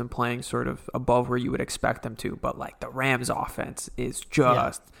defense has been playing sort of above where you would expect them to. But like the Rams offense is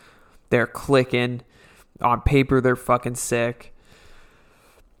just, they're clicking. On paper, they're fucking sick.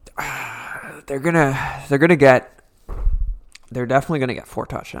 They're definitely gonna get 4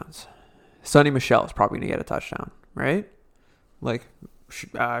 touchdowns. Sonny Michel is probably gonna get a touchdown, right? Like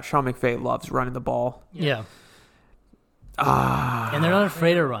Sean McVay loves running the ball. Yeah. And they're not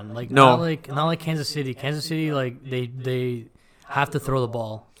afraid to run. Like not like Kansas City. Kansas City, like they have to throw the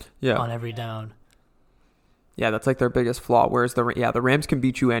ball on every down. Yeah, that's like their biggest flaw. Whereas the Rams can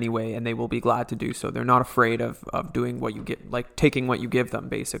beat you anyway, and they will be glad to do so. They're not afraid of doing what you get, like taking what you give them,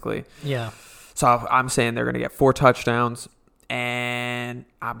 basically. Yeah. So I'm saying they're going to get 4 touchdowns, and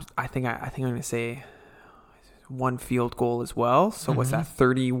I think I'm going to say 1 field goal as well. So what's that?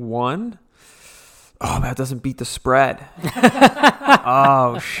 31. Oh, that doesn't beat the spread.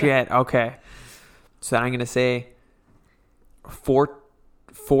 Oh shit. Okay. So then I'm going to say 4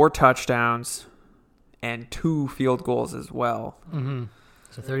 touchdowns. And 2 field goals as well. Mm-hmm.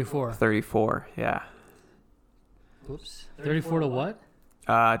 So 34. 34, yeah. Oops. 34 to what?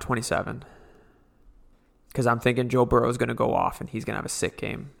 27. Because I'm thinking Joe Burrow is going to go off and he's going to have a sick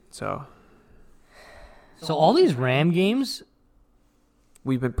game. So all these Ram games,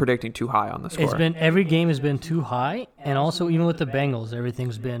 we've been predicting too high on the score. Every game has been too high, and also even with the Bengals,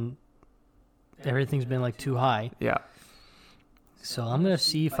 everything's been like too high. Yeah. So I'm gonna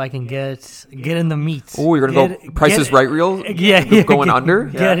see if I can get in the meats. Oh, you're gonna go Price is Right reel? Yeah, going under.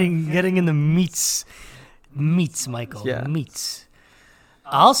 Getting in the meats, Michael. Yeah. Meats.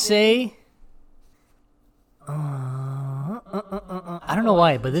 I'll say. I don't know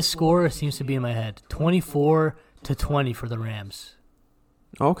why, but this score seems to be in my head. 24-20 for the Rams.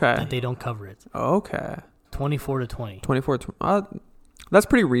 Okay. That they don't cover it. Okay. 24-20. 24-20. That's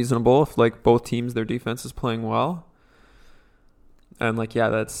pretty reasonable if like both teams, their defense is playing well. And like,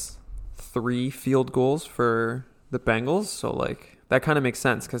 that's 3 field goals for the Bengals. So, like, that kind of makes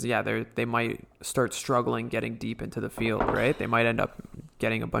sense because, yeah, they might start struggling getting deep into the field, right? They might end up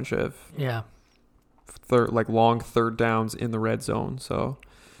getting a bunch of long third downs in the red zone. So,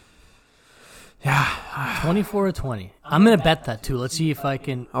 yeah. 24-20. I'm going to bet that, too. Let's see if I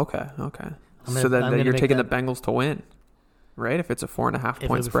can. Okay. So then you're taking the Bengals to win, right? If it's a 4.5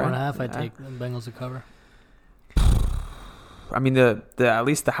 point spread. If it's 4.5, I take the Bengals to cover. I mean, the at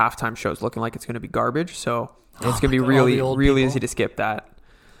least the halftime show is looking like it's going to be garbage, so it's going to be really easy to skip that.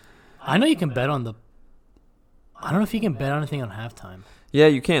 I know you can bet on I don't know if you can bet on anything on halftime. Yeah,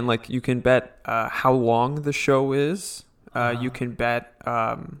 you can. Like, you can bet how long the show is. You can bet,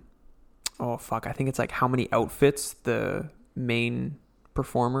 I think it's like how many outfits the main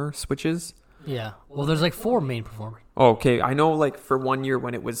performer switches. Yeah. Well, there's like 4 main performers. Okay, I know, like, for one year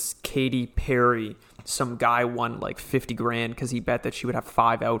when it was Katy Perry, some guy won like $50,000 because he bet that she would have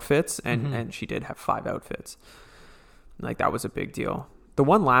 5 outfits, and she did have 5 outfits. Like, that was a big deal. The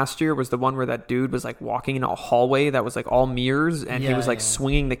one last year was the one where that dude was like walking in a hallway that was like all mirrors, and he was like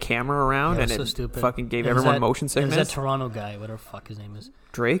swinging the camera around, and it fucking gave everyone motion sickness. It was that Toronto guy, whatever the fuck his name is.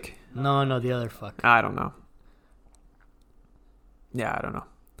 Drake? No, the other fuck. I don't know. Yeah, I don't know.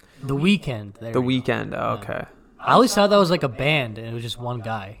 The Weeknd. The Weeknd. Oh, okay. I always thought that was like a band, and it was just one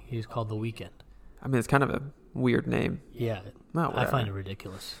guy. He was called The Weeknd. I mean, it's kind of a weird name. Yeah. I find it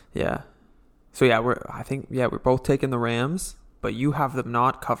ridiculous. Yeah. So yeah, we're both taking the Rams, but you have them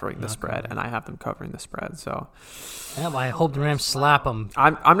not covering the spread, and I have them covering the spread. So yeah, I hope the Rams slap them.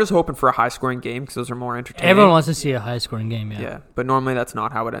 I'm just hoping for a high scoring game because those are more entertaining. Everyone wants to see a high scoring game. Yeah. Yeah, but normally that's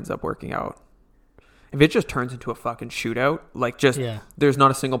not how it ends up working out. If it just turns into a fucking shootout, like there's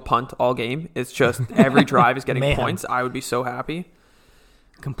not a single punt all game, it's just every drive is getting points, I would be so happy.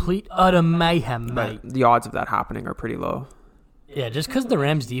 Complete utter mayhem, mate. But the odds of that happening are pretty low. Yeah, just because the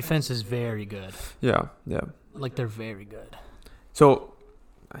Rams' defense is very good. Yeah. Like, they're very good. So,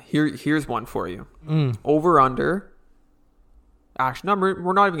 here's one for you. Over under. Actually,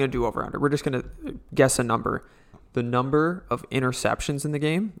 we're not even going to do over under. We're just going to guess a number. The number of interceptions in the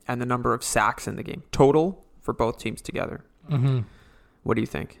game and the number of sacks in the game. Total for both teams together. Mm-hmm. What do you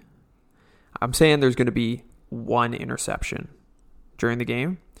think? I'm saying there's going to be 1 interception during the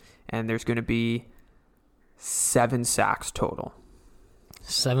game, and there's going to be 7 sacks total.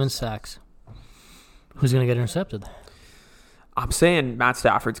 7 sacks. Who's going to get intercepted? I'm saying Matt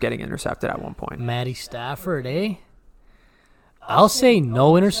Stafford's getting intercepted at one point. Matty Stafford, eh? I'll say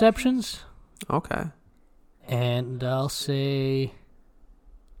no interceptions. Okay. And I'll say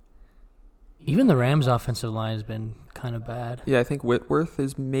even the Rams' offensive line has been kind of bad. Yeah, I think Whitworth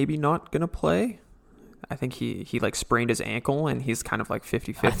is maybe not going to play. I think he like sprained his ankle, and he's kind of like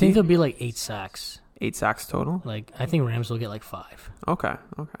 50-50. I think there'll be like 8 sacks. 8 sacks total? Like, I think Rams will get like 5. Okay.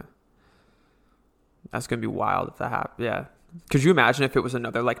 That's going to be wild if that happens. Yeah. Could you imagine if it was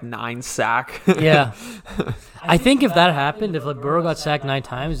another like 9 sack? Yeah. I think if that happened, if like Burrow got sacked 9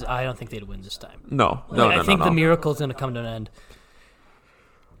 times, I don't think they'd win this time. No. I think the miracle's going to come to an end.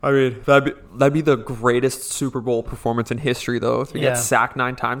 I mean, that'd be the greatest Super Bowl performance in history, though, if they get sacked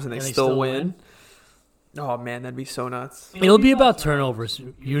 9 times and they still win. Oh man, that'd be so nuts. It'll be about turnovers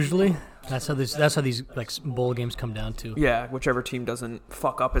usually. That's how these like bowl games come down to. Yeah, whichever team doesn't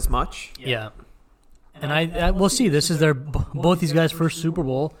fuck up as much. Yeah. And I we'll see. This is both these guys' first Super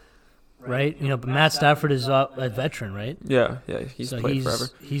Bowl, right? You know, but Matt Stafford is a veteran, right? Yeah, he's played forever.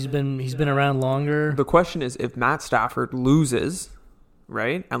 He's been around longer. The question is, if Matt Stafford loses,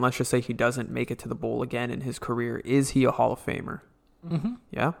 right, and let's just say he doesn't make it to the bowl again in his career, is he a Hall of Famer? Mm-hmm.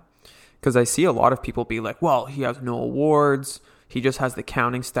 Yeah, because I see a lot of people be like, well, he has no awards. He just has the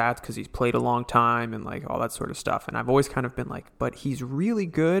counting stats because he's played a long time and like all that sort of stuff. And I've always kind of been like, but he's really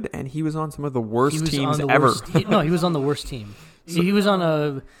good, and he was on some of the worst teams ever. He was on the worst team. See, he was on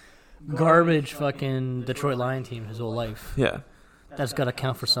a garbage fucking Detroit Lion team his whole life. Yeah. That's got to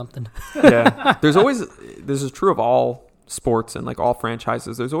count for something. Yeah. This is true of all sports and like all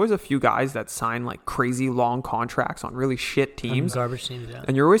franchises. There's always a few guys that sign like crazy long contracts on really shit teams. Garbage teams, yeah.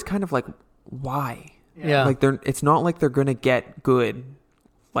 And you're always kind of like, why? Yeah. Like it's not like they're going to get good.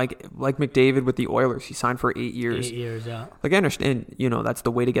 Like McDavid with the Oilers, he signed for 8 years. 8 years, yeah. Like I understand, that's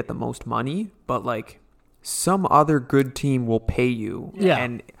the way to get the most money, but like some other good team will pay you. Yeah.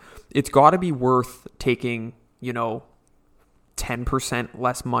 And it's got to be worth taking, 10%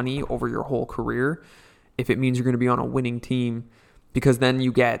 less money over your whole career if it means you're going to be on a winning team, because then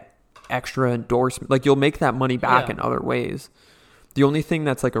you get extra endorsement. Like you'll make that money back in other ways. The only thing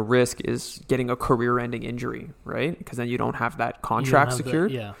that's like a risk is getting a career-ending injury, right? Because then you don't have that contract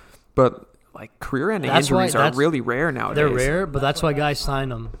secured. Yeah. But like career-ending injuries are really rare nowadays. They're rare, but that's why guys sign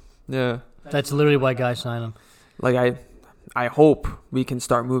them. Yeah. That's literally why guys sign them. Like I hope we can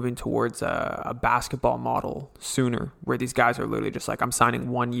start moving towards a basketball model sooner, where these guys are literally just like, I'm signing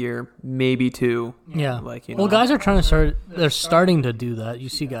 1 year, maybe 2. Yeah. Like, well, guys are trying to start. They're starting to do that. You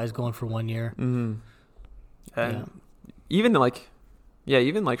see guys going for 1 year. Mm-hmm. And even like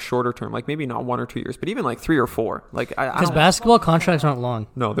shorter term, like maybe not 1 or 2 years, but even like 3 or 4. Like, because basketball contracts aren't long.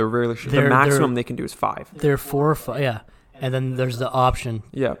 No, they're really short. The maximum they can do is 5. They're 4 or 5. Yeah, and then there's the option.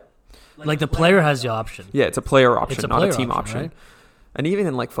 Yeah. Like the player has the option. Yeah, it's a player option, not a team option. Right? And even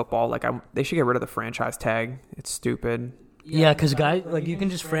in like football, like they should get rid of the franchise tag. It's stupid. Yeah, because guys, like you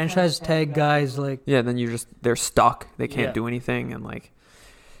can just franchise tag guys, like and then they're stuck. They can't do anything, and like,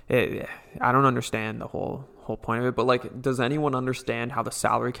 I don't understand the whole point of it. But like, does anyone understand how the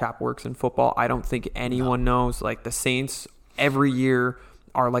salary cap works in football? I don't think anyone knows. Like the Saints every year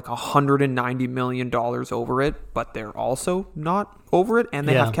are like $190 million over it, but they're also not over it, and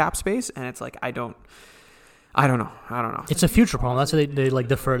they have cap space, and it's like I don't know. It's a future problem. That's why they like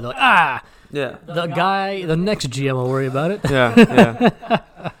defer. They're like, the next GM will worry about it.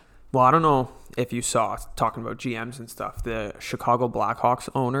 Yeah. Well, I don't know if you saw, talking about GMs and stuff, the Chicago Blackhawks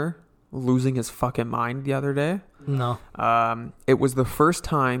owner losing his fucking mind the other day. No. It was the first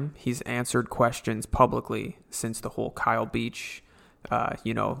time he's answered questions publicly since the whole Kyle Beach.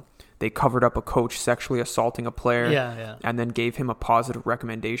 They covered up a coach sexually assaulting a player, and then gave him a positive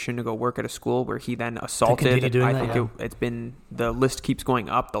recommendation to go work at a school where he then assaulted. It's been, the list keeps going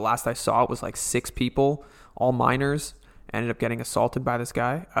up. The last I saw, it was like 6 people, all minors, ended up getting assaulted by this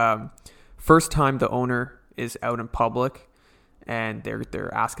guy. First time the owner is out in public, and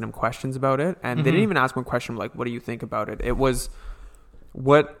they're asking him questions about it, and they didn't even ask him a question like, "What do you think about it?" It was,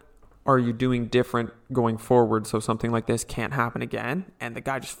 "What are you doing different going forward so something like this can't happen again?" And the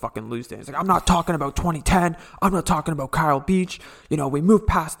guy just fucking loses it. He's like, "I'm not talking about 2010. I'm not talking about Kyle Beach. We moved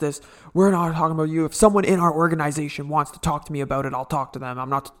past this. We're not talking about you. If someone in our organization wants to talk to me about it, I'll talk to them. I'm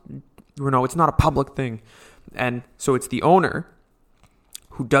not, it's not a public thing." And so it's the owner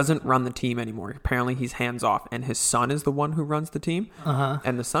who doesn't run the team anymore. Apparently he's hands off, and his son is the one who runs the team.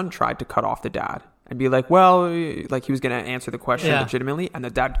 And the son tried to cut off the dad and be like, well, like he was going to answer the question legitimately, and the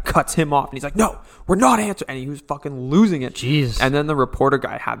dad cuts him off, and he's like, "No, we're not answering," and he was fucking losing it. Jeez. And then the reporter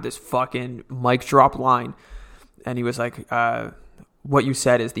guy had this fucking mic drop line, and he was like, "What you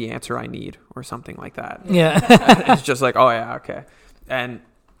said is the answer I need," or something like that. Yeah. It's just like, oh yeah, okay. And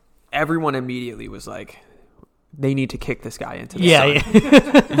everyone immediately was like, they need to kick this guy into the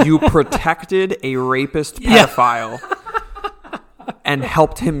sun. You protected a rapist pedophile and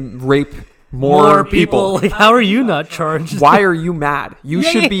helped him rape more people. Like, how are you not charged? Why are you mad? You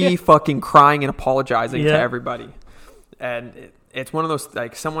should be fucking crying and apologizing to everybody. And it's one of those,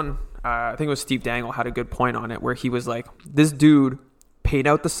 like, someone, I think it was Steve Dangle, had a good point on it, where he was like, this dude paid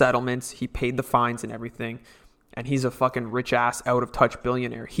out the settlements, he paid the fines and everything, and he's a fucking rich ass out of touch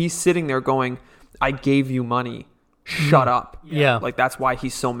billionaire. He's sitting there going, "I gave you money. Shut up." Yeah. Like, that's why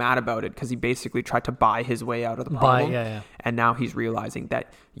he's so mad about it, because he basically tried to buy his way out of the problem. And now he's realizing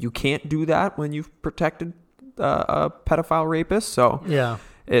that you can't do that when you've protected a pedophile rapist. So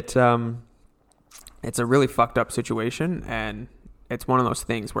it's a really fucked up situation, and it's one of those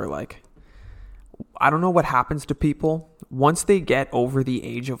things where, like, I don't know what happens to people once they get over the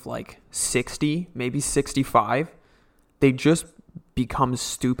age of like 60, maybe 65. They just become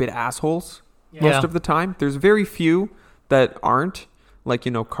stupid assholes most of the time. There's very few that aren't. Like,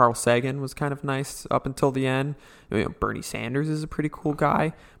 Carl Sagan was kind of nice up until the end. Bernie Sanders is a pretty cool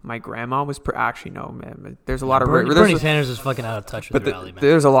guy. My grandma was actually, no, man. There's a lot of Bernie Sanders is fucking out of touch with the rally, man.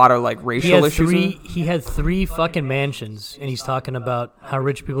 There's a lot of like racial issues. He had 3 fucking mansions, and he's talking about how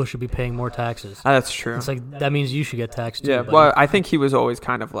rich people should be paying more taxes. That's true. It's like, that means you should get taxed too. Yeah, well, I think he was always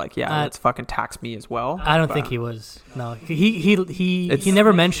kind of like, let's fucking tax me as well. I don't think he was. No, he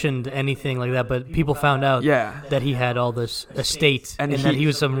never mentioned anything like that, but people found out that he had all this estate and that he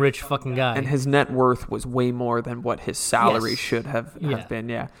was some rich fucking guy. And his net worth was way more than what his salary should have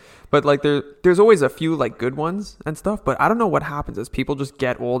been. But like there's always a few like good ones and stuff, but I don't know what happens as people just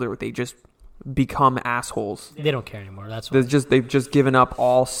get older. They just become assholes. They don't care anymore. That's what they've just given up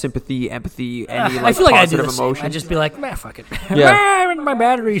all sympathy, empathy, any like I feel like positive I do emotion. I'd just be like, man, fuck it. Yeah. My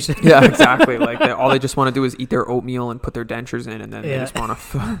batteries. Yeah, exactly. Like all they just want to do is eat their oatmeal and put their dentures in, and then they just want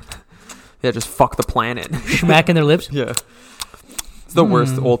to just fuck the planet. Smacking their lips. Yeah. It's the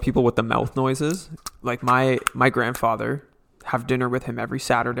worst. Old people with the mouth noises. Like my grandfather, have dinner with him every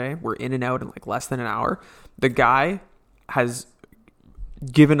Saturday. We're in and out in like less than an hour. The guy has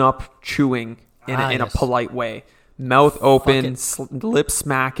given up chewing in a polite way. Mouth open, lip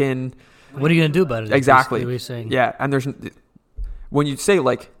smacking. What are you gonna do about it? Exactly. What are you saying? Yeah, and there's when you say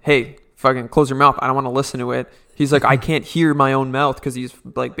like, hey, fucking close your mouth, I don't want to listen to it. He's like, I can't hear my own mouth because he's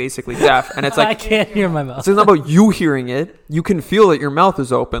like basically deaf. And it's like, I can't hear my mouth. It's not about you hearing it. You can feel that your mouth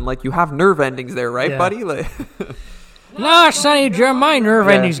is open. Like, you have nerve endings there, right, buddy? Like, nah, Sonny Jim, my nerve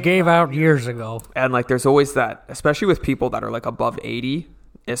endings gave out years ago. And like, there's always that, especially with people that are like above 80.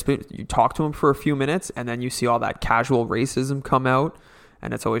 You talk to them for a few minutes, and then you see all that casual racism come out.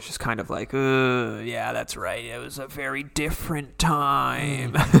 And it's always just kind of like, yeah, that's right. It was a very different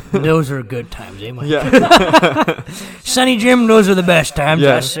time. Those are good times, eh, Mike? Yeah. Sonny Jim, those are the best times,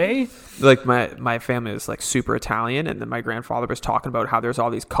 I say. Like, my family is like super Italian, and then my grandfather was talking about how there's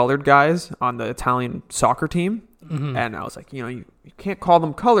all these colored guys on the Italian soccer team. Mm-hmm. And I was like, you can't call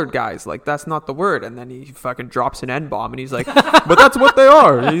them colored guys. Like, that's not the word. And then he fucking drops an N-bomb, and he's like, but that's what they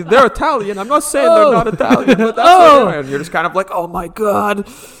are. They're Italian. I'm not saying they're not Italian, but that's what they are. And you're just kind of like, oh my God.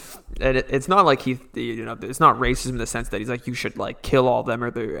 And it's not like it's not racism in the sense that he's like, you should like kill all of them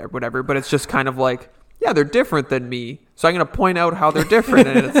or whatever. But it's just kind of like, yeah, they're different than me. So I'm going to point out how they're different.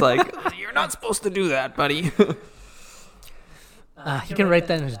 And it's like, you're not supposed to do that, buddy. He can write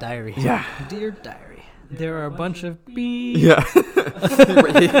that in his diary. Yeah. Dear diary. There are a bunch of bees. Yeah.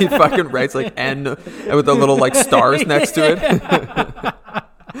 He fucking writes like N with the little like stars next to it.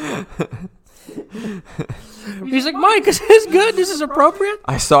 He's like, Mike, is this good? This is appropriate?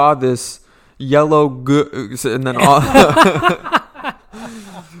 I saw this yellow goose, and then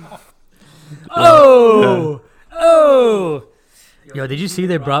Oh! Yo, did you see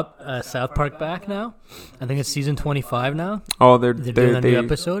they brought South Park back now? I think it's season 25 now. Oh, they're doing a new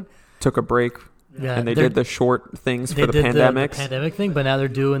episode. Took a break. Yeah, and they did the short things for the pandemics. The pandemic thing, but now they're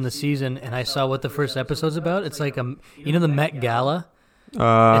doing the season, and I saw what the first episode's about. It's like, the Met Gala? It's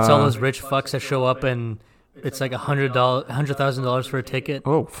all those rich fucks that show up, and it's like $100,000 for a ticket.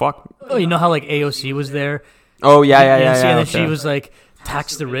 Oh, fuck. Oh, you know how like AOC was there? Oh, yeah. And then she was like,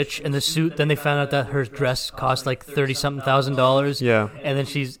 tax the rich, and the suit, then they found out that her dress cost like $30-something thousand. Yeah. And then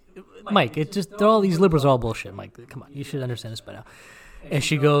Mike, they're all these liberals are all bullshit, Mike. Come on, you should understand this by now. And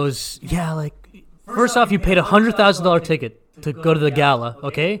she goes, yeah, like, first off, you paid $100,000 ticket to go to the gala,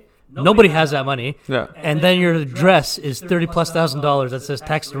 okay? Nobody has that money. Yeah. And then your dress is $30,000+ that says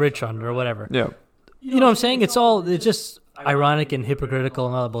tax the rich on it or whatever. Yeah. You know what I'm saying? It's just ironic and hypocritical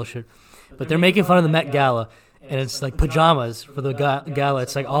and all that bullshit. But they're making fun of the Met Gala, and it's like pajamas for the gala.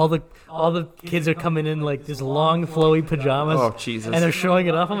 It's like all the kids are coming in like this long, flowy pajamas. Oh, Jesus. And they're showing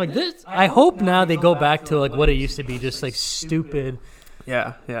it off. I'm like, this. I hope now they go back to like what it used to be, just like stupid.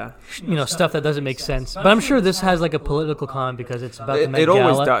 Yeah. Stuff that doesn't make sense. But I'm sure this has like a political con because it's about the Met Gala. It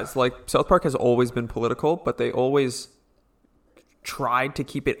always does. Like, South Park has always been political, but they always tried to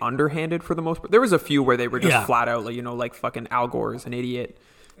keep it underhanded for the most part. There was a few where they were just flat out, like, like fucking Al Gore's an idiot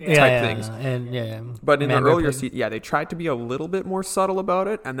type things. And but in the earlier season, they tried to be a little bit more subtle about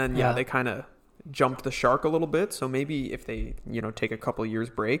it, and then they kind of jumped the shark a little bit. So maybe if they take a couple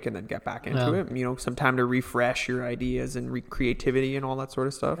years break and then get back into it, some time to refresh your ideas and creativity and all that sort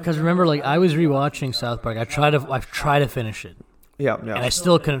of stuff. Because remember, like, I was rewatching South Park. I've tried to finish it. Yeah. And I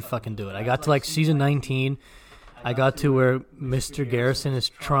still couldn't fucking do it. I got to like season 19. I got to where Mr. Garrison is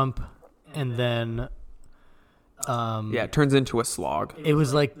Trump, and then it turns into a slog. It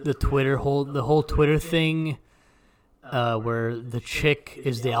was like the whole Twitter thing. Where the chick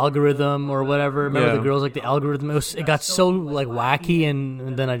is the algorithm or whatever. Remember the girl's like the algorithm? It got so like wacky,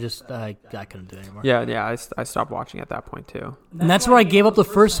 and then I couldn't do it anymore. Yeah, I stopped watching at that point too. And that's where I gave up the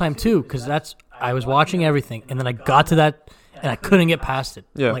first time too, because I was watching everything, and then I got to that, and I couldn't get past it.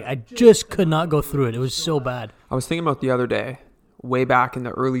 Yeah. Like, I just could not go through it. It was so bad. I was thinking about the other day, way back in the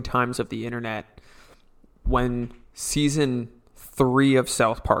early times of the internet, when season 3 of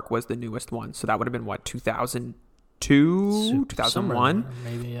South Park was the newest one. So that would have been, 2002, 2001?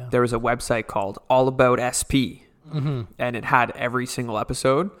 Maybe, yeah. There was a website called All About SP, and it had every single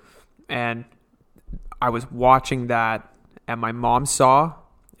episode. And I was watching that, and my mom saw,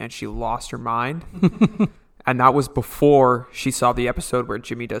 and she lost her mind. And that was before she saw the episode where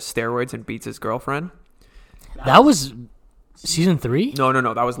Jimmy does steroids and beats his girlfriend. That was season 3?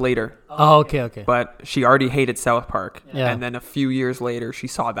 No. That was later. Oh, okay. But she already hated South Park. Yeah. And then a few years later, she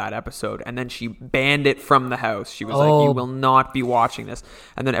saw that episode. And then she banned it from the house. She was like, you will not be watching this.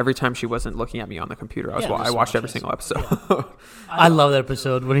 And then every time she wasn't looking at me on the computer, I watched every single episode. Yeah. I love that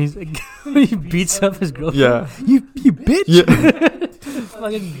episode when he beats up his girlfriend. Yeah. You bitch. Yeah.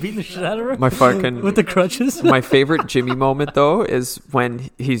 Fucking beating the shit out of her. With the crutches. My favorite Jimmy moment, though, is when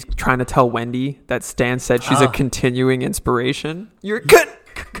he's trying to tell Wendy that Stan said she's a continuing inspiration. You're a cunt.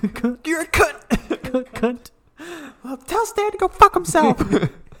 You're a cunt. Cunt. Well, tell Stan to go fuck himself.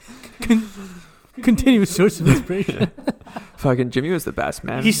 Continuous source of inspiration. Fucking Jimmy was the best,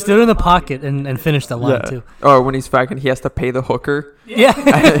 man. He stood in the pocket and finished the line too. Or when he has to pay the hooker.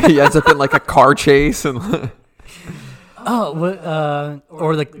 Yeah. He ends up in like a car chase and.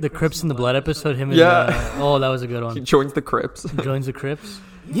 Or the Crips in the Blood episode. Him. And, that was a good one. He joins the Crips. Joins the Crips.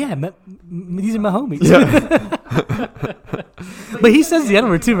 Yeah, these are my homies. Yeah. But he says the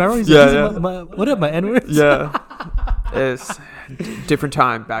N-word too. Remember? He's like, what up, my N-words? Yeah. It's different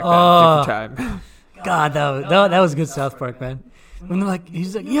time back then. Different time. God, that was good South Park, man. When they're like,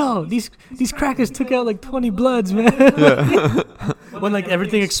 he's like, yo, these crackers took out like 20 bloods, man. Yeah. When like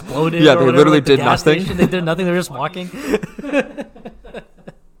everything exploded. Yeah, they literally did nothing. They did nothing. They were just walking.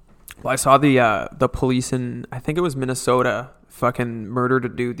 Well, I saw the police in, I think it was Minnesota, fucking murdered a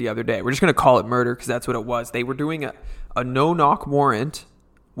dude the other day. We're just gonna call it murder because that's what it was. They were doing a no-knock warrant,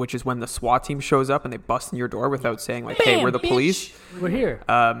 which is when the SWAT team shows up and they bust in your door without saying like, "Hey, we're the police. We're here."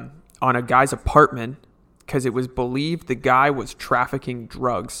 On a guy's apartment because it was believed the guy was trafficking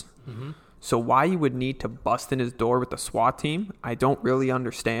drugs. Mm-hmm. So why you would need to bust in his door with the SWAT team, I don't really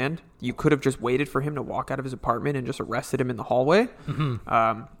understand. You could have just waited for him to walk out of his apartment and just arrested him in the hallway.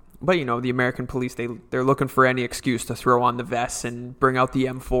 Mm-hmm. But, the American police, they're looking for any excuse to throw on the vests and bring out the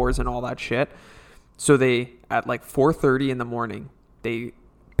M4s and all that shit. So they, at like 4:30 in the morning, they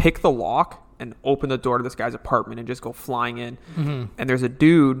pick the lock and open the door to this guy's apartment and just go flying in. Mm-hmm. And there's a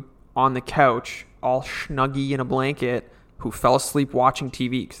dude on the couch, all snuggy in a blanket, who fell asleep watching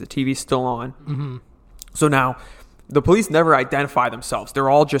TV because the TV's still on. Mm-hmm. So now the police never identify themselves. They're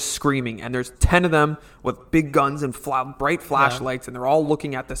all just screaming, and there's 10 of them with big guns and bright flashlights, and they're all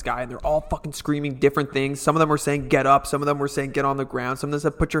looking at this guy, and they're all fucking screaming different things. Some of them were saying, "Get up." Some of them were saying, "Get on the ground." Some of them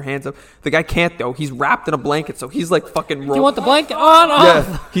said, "Put your hands up." The guy can't, though. He's wrapped in a blanket, so he's like fucking rolling. Do you want the blanket on? Off?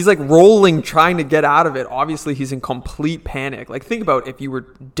 Yeah, he's like rolling, trying to get out of it. Obviously, he's in complete panic. Like, think about if you were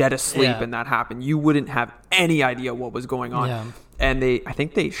dead asleep and that happened. You wouldn't have any idea what was going on. Yeah. And I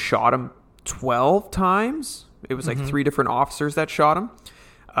think they shot him 12 times. It was like 3 different officers that shot him.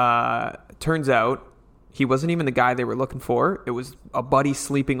 Turns out he wasn't even the guy they were looking for. It was a buddy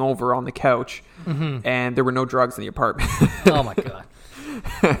sleeping over on the couch, and there were no drugs in the apartment. Oh, my God.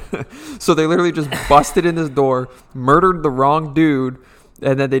 So they literally just busted in his door, murdered the wrong dude,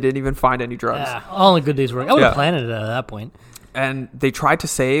 and then they didn't even find any drugs. Yeah, all in a good day's work. I would have planted it at that point. And they tried to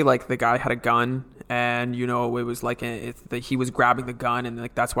say, like, the guy had a gun, and, it was like he was grabbing the gun, and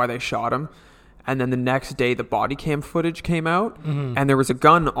like that's why they shot him. And then the next day, the body cam footage came out, and there was a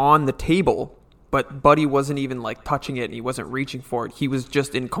gun on the table, but Buddy wasn't even like touching it, and he wasn't reaching for it. He was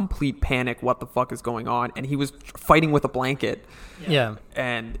just in complete panic. What the fuck is going on? And he was fighting with a blanket. Yeah.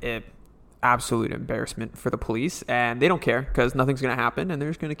 And absolute embarrassment for the police, and they don't care because nothing's going to happen, and they're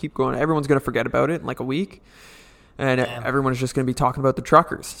just going to keep going. Everyone's going to forget about it in like a week, and everyone's just going to be talking about the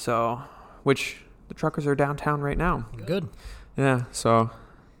truckers. So, which the truckers are downtown right now. Good. Yeah. So.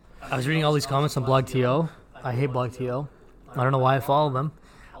 I was reading all these comments on BlogTO. I hate BlogTO. I don't know why I follow them.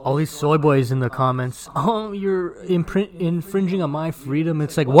 All these soy boys in the comments. Oh, you're infringing on my freedom.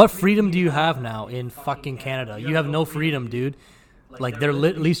 It's like, what freedom do you have now in fucking Canada? You have no freedom, dude. Like,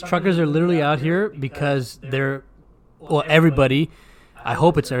 these truckers are literally out here because everybody, I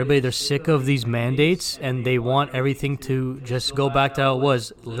hope it's everybody, they're sick of these mandates and they want everything to just go back to how it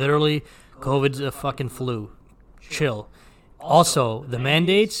was. Literally, COVID's a fucking flu. Chill. Also, the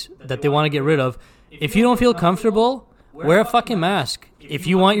mandates that they want to get rid of, if you don't feel comfortable, wear a fucking mask. If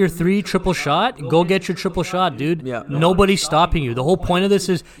you want your 3 triple shot, go get your triple shot, dude. Yeah. Nobody's stopping you. The whole point of this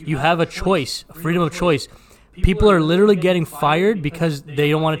is you have a choice, freedom of choice. People are literally getting fired because they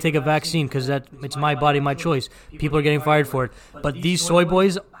don't want to take a vaccine because it's my body, my choice. People are getting fired for it. But these soy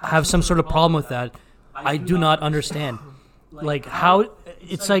boys have some sort of problem with that. I do not understand. Like, how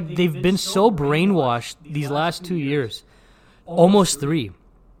it's like they've been so brainwashed these last 2 years. Almost 3.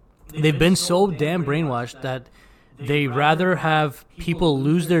 They've been so damn brainwashed that they rather have people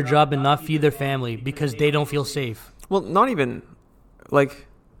lose their job and not feed their family because they don't feel safe. Well, not even, like,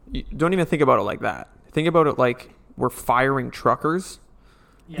 you don't even think about it like that. Think about it like we're firing truckers,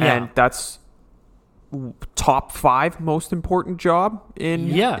 and that's top 5 most important job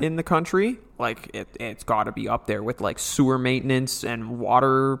in the country. Like, it's got to be up there with, like, sewer maintenance and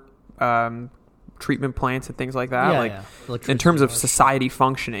water treatment plants and things like that. In terms of society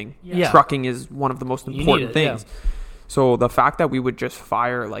functioning, trucking is one of the most important things. Yeah. So the fact that we would just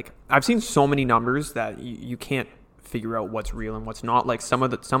fire, like, I've seen so many numbers that you can't figure out what's real and what's not. Like,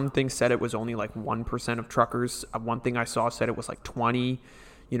 some things said it was only like 1% of truckers. One thing I saw said it was like 20.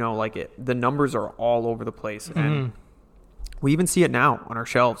 The numbers are all over the place. And we even see it now on our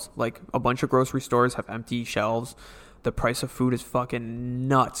shelves. Like, a bunch of grocery stores have empty shelves. The price of food is fucking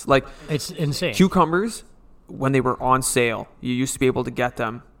nuts. Like, it's insane. Cucumbers when they were on sale, you used to be able to get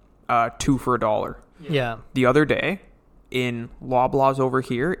them 2 for $1. Yeah. The other day in Loblaws over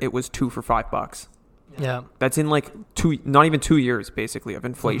here, it was 2 for $5. Yeah. That's in like not even 2 years basically of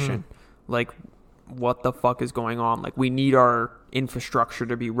inflation. Like, what the fuck is going on? Like, we need our infrastructure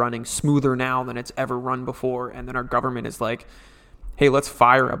to be running smoother now than it's ever run before, and then our government is like, hey, let's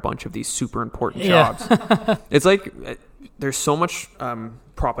fire a bunch of these super important jobs. It's like there's so much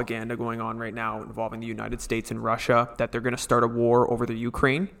propaganda going on right now involving the United States and Russia that they're going to start a war over the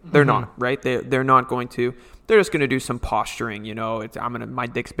Ukraine. They're not, right? They're not going to. They're just going to do some posturing, you know. My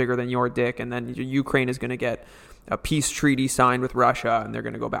dick's bigger than your dick, and then Ukraine is going to get a peace treaty signed with Russia, and they're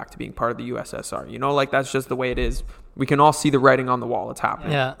going to go back to being part of the USSR. You know, like, that's just the way it is. We can all see the writing on the wall. It's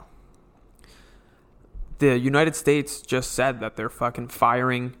happening. Yeah. The United States just said that they're fucking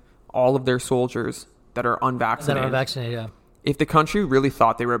firing all of their soldiers that are unvaccinated. Yeah. If the country really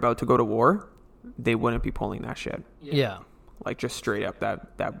thought they were about to go to war, they wouldn't be pulling that shit. Yeah. Like, just straight up,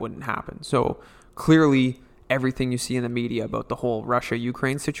 that wouldn't happen. So clearly, everything you see in the media about the whole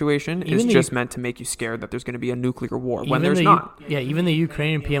Russia-Ukraine situation is just meant to make you scared that there's going to be a nuclear war when there's not. Even the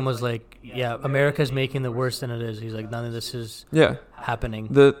Ukrainian PM was like, yeah, America's making it worse than it is. He's like, none of this is happening.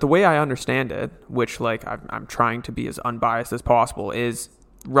 The way I understand it, which, like, I'm trying to be as unbiased as possible, is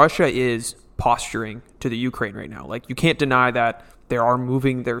Russia is posturing to the Ukraine right now. Like, you can't deny that they are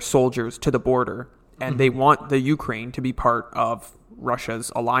moving their soldiers to the border, and they want the Ukraine to be part of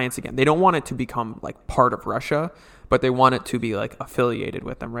Russia's alliance again. They don't want it to become like part of Russia, but they want it to be like affiliated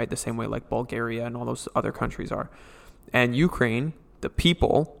with them, right? The same way like Bulgaria and all those other countries are. And Ukraine, the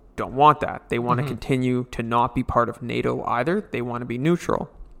people don't want that. They want to continue to not be part of NATO either. They want to be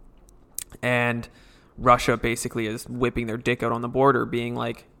neutral. And Russia basically is whipping their dick out on the border, being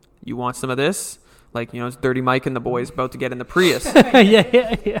like, you want some of this? Like, you know, it's Dirty Mike and the boys about to get in the Prius.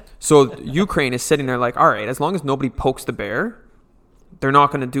 Yeah. So Ukraine is sitting there like, all right, as long as nobody pokes the bear, they're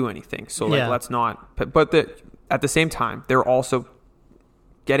not going to do anything. So, like, let's not. But at the same time, they're also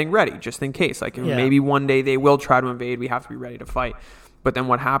getting ready just in case. Like, maybe one day they will try to invade. We have to be ready to fight. But then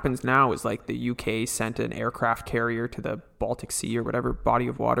what happens now is, like, the UK sent an aircraft carrier to the Baltic Sea or whatever body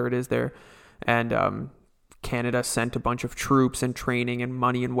of water it is there. And Canada sent a bunch of troops and training and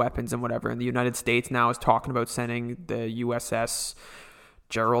money and weapons and whatever. And the United States now is talking about sending the USS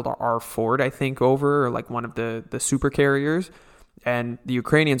Gerald R. Ford, I think, over, or like one of the super carriers. And the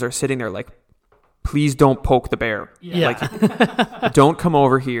Ukrainians are sitting there like, please don't poke the bear. Like, don't come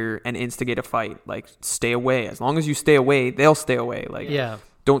over here and instigate a fight. Like, stay away. As long as you stay away, they'll stay away. Like,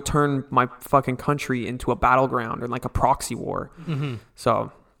 don't turn my fucking country into a battleground or like a proxy war.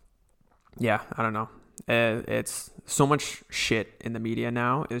 So, yeah, I don't know. It's so much shit in the media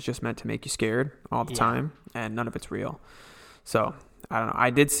now. It's just meant to make you scared all the time, and none of it's real. So, I don't know. I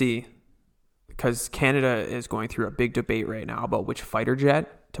did see, because Canada is going through a big debate right now about which fighter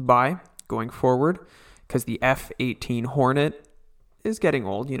jet to buy going forward, because the F-18 Hornet is getting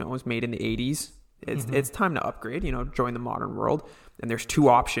old. You know, it was made in the 80s. It's time to upgrade, you know, join the modern world. And there's two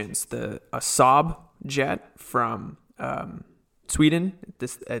options. A Saab jet from Sweden.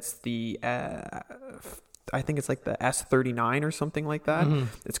 It's the I think it's like the S-39 or something like that.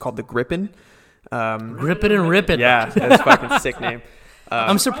 It's called the Gripen. Grip it and rip it. Yeah, that's a fucking sick name.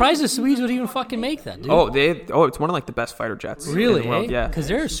 I'm surprised the Swedes would even fucking make that, dude. It's one of like the best fighter jets. Really? In the world. Yeah, because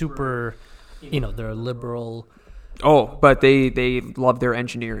they're super, they're liberal. Oh, but they love their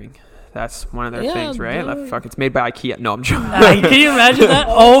engineering. That's one of their things, right? Like, fuck, it's made by IKEA. No, I'm joking. Can you imagine that?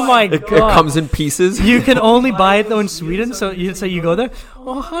 Oh my god! It comes in pieces. You can only buy it though in Sweden. So you go there.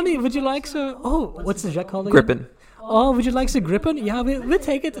 Oh, honey, would you like some? Oh, what's the jet called again? Gripen. Oh, would you like some Gripen? Yeah, we'll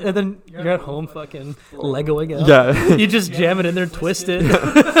take it. And then you're at home fucking Legoing it. Yeah. You just jam it in there, twist it.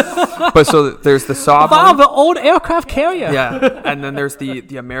 But so there's the Saab. Wow, the old aircraft carrier. Yeah. And then there's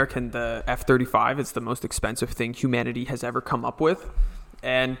the American, the F-35. It's the most expensive thing humanity has ever come up with.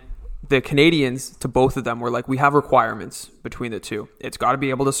 And the Canadians, to both of them, were like, we have requirements between the two. It's got to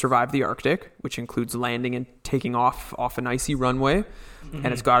be able to survive the Arctic, which includes landing and taking off an icy runway. And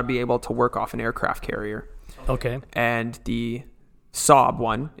it's got to be able to work off an aircraft carrier. Okay. And the Saab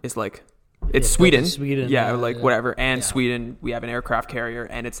one is like, it's Sweden. Yeah, whatever. And Sweden, we have an aircraft carrier,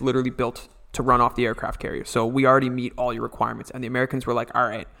 and it's literally built to run off the aircraft carrier. So we already meet all your requirements. And the Americans were like, all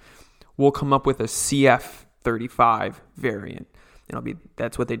right, we'll come up with a CF-35 variant.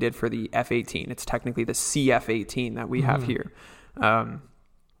 That's what they did for the F-18. It's technically the CF-18 that we have here.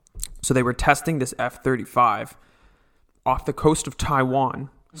 So they were testing this F-35 off the coast of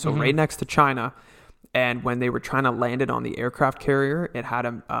Taiwan, so right next to China. And when they were trying to land it on the aircraft carrier, it had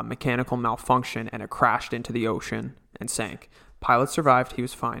a mechanical malfunction and it crashed into the ocean and sank. Pilot survived. He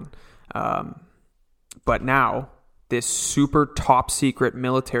was fine. But now this super top secret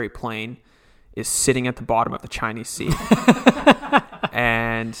military plane is sitting at the bottom of the Chinese Sea.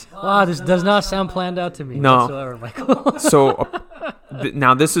 And wow, this does not sound planned out to me whatsoever, Michael. So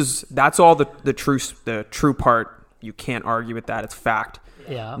now that's all the true part. You can't argue with that. It's fact.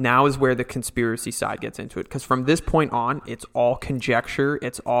 Yeah. Now is where the conspiracy side gets into it, because from this point on, it's all conjecture.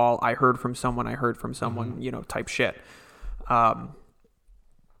 It's all I heard from someone, mm-hmm. Type shit.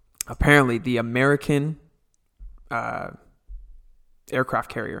 Apparently, the American aircraft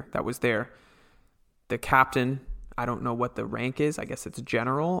carrier that was there, the captain, I don't know what the rank is. I guess it's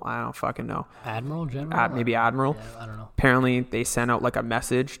general. I don't fucking know. Admiral, general? Maybe admiral. Yeah, I don't know. Apparently, they sent out like a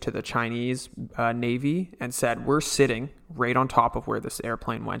message to the Chinese Navy and said, we're sitting right on top of where this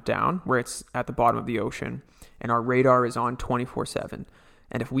airplane went down, where it's at the bottom of the ocean, and our radar is on 24/7.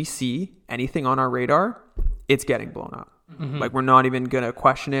 And if we see anything on our radar, it's getting blown up. Mm-hmm. Like, we're not even going to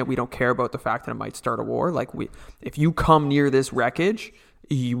question it. We don't care about the fact that it might start a war. Like, if you come near this wreckage,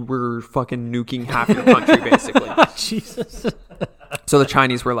 you were fucking nuking half your country, basically. Jesus. So the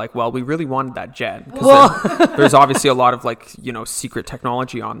Chinese were like, well, we really wanted that jet. Because there's obviously a lot of secret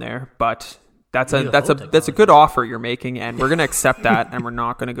technology on there, but that's a good offer you're making, and we're going to accept that, and we're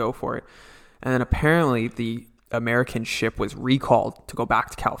not going to go for it. And then apparently the American ship was recalled to go back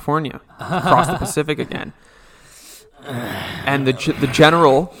to California, across the Pacific again. And the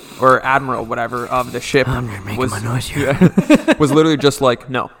general or admiral, whatever, of the ship was literally just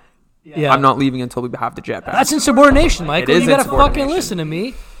like, no, I'm not leaving until we have the jet back. That's insubordination, Michael. You gotta fucking insubordination. Listen to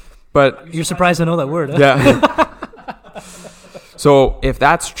me. But you're surprised I know that word, huh? Yeah. So if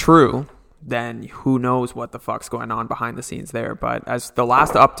that's true, then who knows what the fuck's going on behind the scenes there. But as the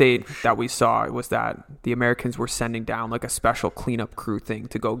last update that we saw was that the Americans were sending down like a special cleanup crew thing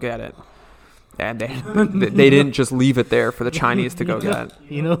to go get it. And they didn't just leave it there for the Chinese to go get.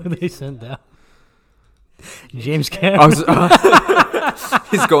 You know who they sent down? James Cameron.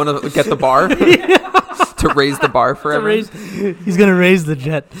 He's going to get the bar to raise the bar for everyone. He's going to raise the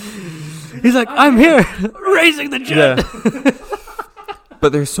jet. He's like, I'm here, raising the jet. Yeah.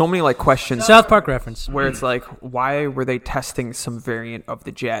 But there's so many questions. South Park reference. Where it's like, why were they testing some variant of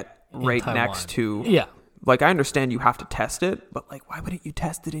the jet right next to... Yeah. I understand you have to test it, but why wouldn't you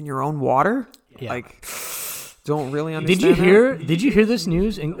test it in your own water? Yeah. Don't really understand. Did you hear this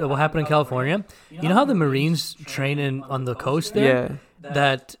news? What happened in California? You know how the Marines train on the coast there? Yeah.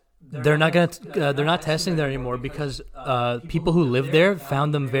 That they're not testing there anymore because people who live there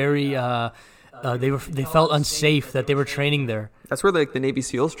found them very. They felt unsafe that they were training there. That's where the Navy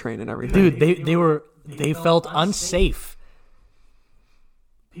SEALs train and everything. Dude, they felt unsafe.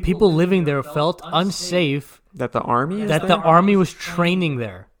 People living there felt unsafe that the army the army was training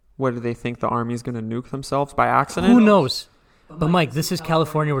there. What do they think, the army's going to nuke themselves by accident? Who knows? But Mike, this is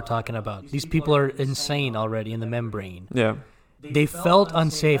California we're talking about. These people are insane already in the membrane. Yeah. They felt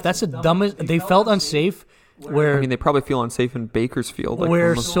unsafe. That's the dumbest. They felt unsafe. Where they probably feel unsafe in Bakersfield,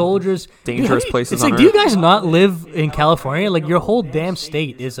 where soldiers dangerous places. It's do you guys not live in California? Your whole damn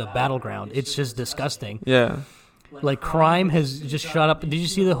state is a battleground. It's just disgusting. Yeah. Crime has just shot up. Did you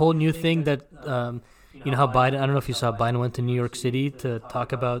see the whole new thing that, how Biden, I don't know if you saw, Biden went to New York City to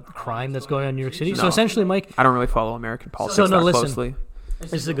talk about crime that's going on in New York City? No. So essentially, Mike... I don't really follow American politics closely.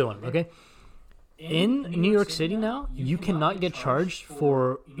 This is a good one, okay? In New York City now, you cannot get charged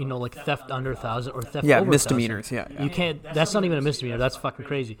for, theft under 1,000 or theft over misdemeanors, 1,000. Yeah. You can't... That's not even a misdemeanor. That's fucking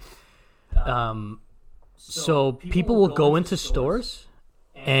crazy. So people will go into stores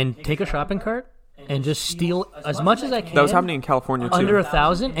and take a shopping cart and just steal as much as I can. That was happening in California too. Under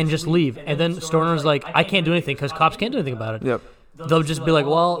 1,000 and just leave. And then store owner's like, I can't do anything because cops can't do anything about it. Yep. They'll just be like,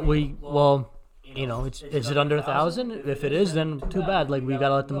 is it under 1,000? If it is, then too bad. We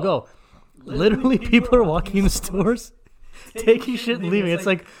gotta let them go. Literally, people are walking in the stores, taking shit and leaving. It's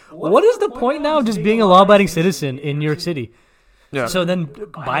like, what is the point now of just being a law-abiding citizen in New York City? Yeah. So then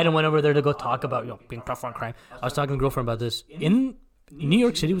Biden went over there to go talk about being tough on crime. I was talking to a girlfriend about this. In New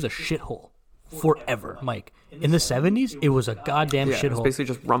York City was a shithole. Forever, Mike. In the 70s, it was a goddamn shithole. It was basically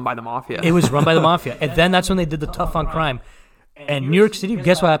just run by the mafia. It was run by the mafia. And then that's when they did the tough on crime. And New York City,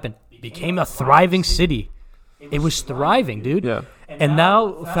 guess what happened? Became a thriving city. It was thriving, dude. Yeah. And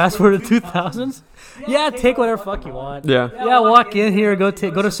now, fast forward to 2000s. Yeah, take whatever fuck you want. Yeah. Yeah, walk in here, go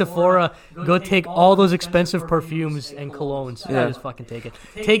to Sephora, go take all those expensive perfumes and colognes. Yeah. Just fucking take it.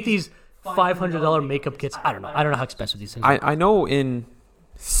 Take these $500 makeup kits. I don't know how expensive these things are. I know in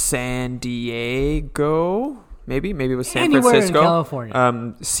San Diego, Maybe it was San Anywhere Francisco. in California.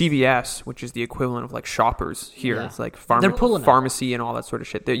 CVS, which is the equivalent of like Shoppers here. Yeah. It's like They're pulling out. pharmacy and all that sort of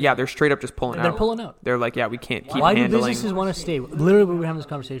shit. They're straight up just pulling out. They're pulling out. They're like, yeah, we can't keep Why do handling. businesses want to stay? Literally, we were having this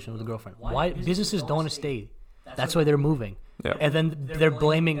conversation with a girlfriend. Why businesses don't want to stay? That's why they're moving. Yeah. And then they're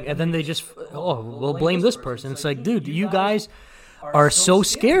blaming, and then they just, we'll blame this person. It's like, dude, you guys are so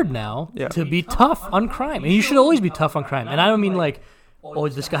scared now to be tough on crime. And you should always be tough on crime. And I don't mean like,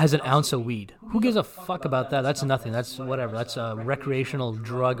 this guy has an ounce of weed. Who gives a fuck about that? That's nothing. That's whatever. That's a recreational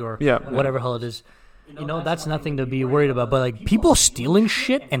drug or whatever hell it is. That's nothing to be worried about. But like people stealing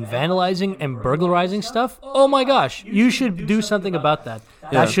shit and vandalizing and burglarizing stuff, oh my gosh, you should do something about that.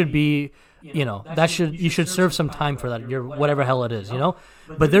 That should be, you should serve some time for that. Your whatever hell it is,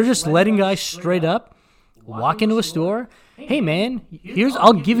 But they're just letting guys straight up walk into a store. Hey man,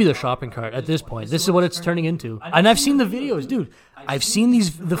 I'll give you the shopping cart at this point. This is what it's turning into. And I've seen the videos, dude. I've seen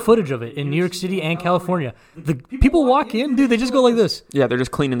the footage of it in New York City and California. The people walk in, dude, they just go like this. Yeah, they're just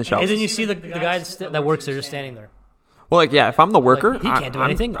cleaning the shelves. And then you see the guy that works there just standing there. Well, like, yeah, if I'm the worker, he can't do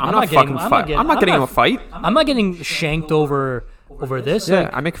anything. I'm not getting in a fight. I'm not getting shanked over this. Yeah,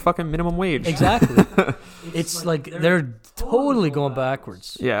 I make fucking minimum wage. Exactly. It's like they're totally going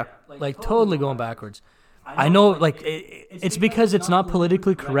backwards. Yeah. Like totally going backwards. I know, like, it's because it's not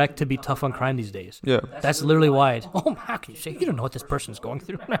politically correct to be tough on crime these days. Yeah. That's literally why. How can you say you don't know what this person's going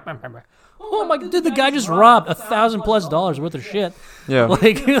through? Oh my god, the guy just robbed $1,000+ worth of shit. Yeah.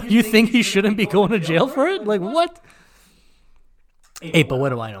 Like, you think he shouldn't be going to jail for it? Like, what? Hey, but what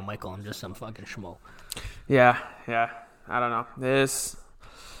do I know, Michael? I'm just some fucking schmo. Yeah. I don't know. There's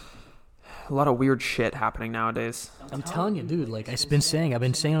a lot of weird shit happening nowadays. I'm telling you, dude, like I've been saying on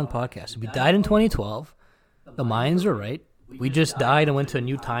the podcast, we died in 2012. The Mayans are right. We just died and went to a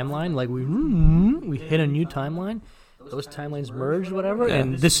new timeline. Like we hit a new timeline. Those timelines merged, whatever,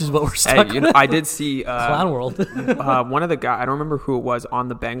 and this is what we're stuck with. I did see Clown World. One of the guys, I don't remember who it was, on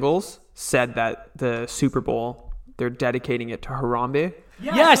the Bengals said that the Super Bowl, they're dedicating it to Harambe.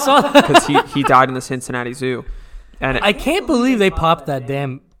 Yeah, I saw that because he died in the Cincinnati Zoo, and I can't believe they popped that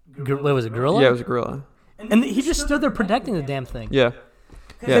damn. What was it, gorilla? Yeah, it was a gorilla, and he just stood there protecting the damn thing. Yeah.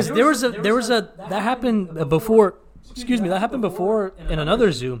 Because there was a that happened before. Excuse me, that happened before in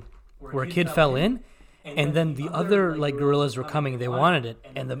another zoo where a kid fell in, and then the other like gorillas were coming. They wanted it,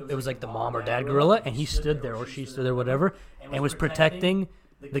 and it was like the mom or dad gorilla, and he stood there or she stood there, whatever, and was protecting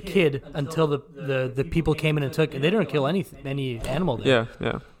the kid until the people came in and took. And they didn't kill any animal there.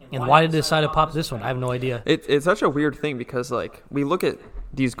 Yeah. And why did they decide to pop this one? I have no idea. It's such a weird thing because like we look at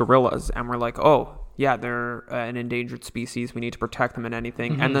these gorillas and we're like, oh. Yeah, they're an endangered species. We need to protect them and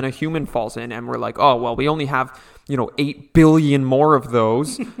anything. Mm-hmm. And then a human falls in and we're like, oh, well, we only have, 8 billion more of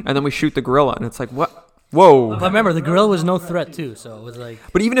those. And then we shoot the gorilla. And it's like, what? Whoa. But remember, the gorilla was no threat, too. So it was like.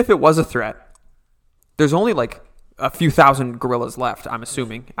 But even if it was a threat, there's only like a few thousand gorillas left, I'm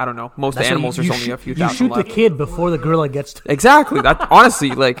assuming. I don't know. Most animals, there's only a few thousand left. You shoot the kid before the gorilla gets to. Exactly. That honestly,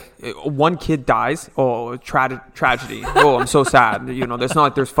 like, one kid dies. Oh, tragedy. Oh, I'm so sad. There's not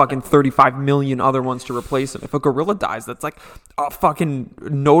like there's fucking 35 million other ones to replace him. If a gorilla dies, that's like a fucking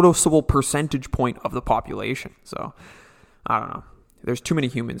noticeable percentage point of the population. So, I don't know. There's too many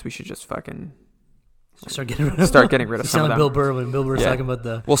humans. We should just fucking start getting rid of some of them. Bill Burr when Bill Burr's talking about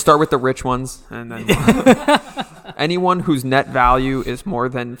the. We'll start with the rich ones, and then anyone whose net value is more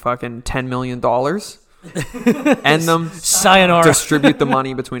than fucking $10 million, end them. Sayonara. Distribute the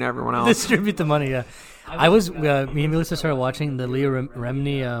money between everyone else. Distribute the money. Yeah. I was me and Melissa started watching the Leah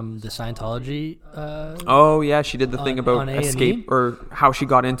Remini, the Scientology. Oh yeah, she did the thing about A&E? escape or how she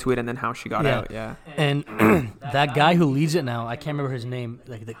got into it and then how she got out. Yeah, and that guy who leads it now, I can't remember his name.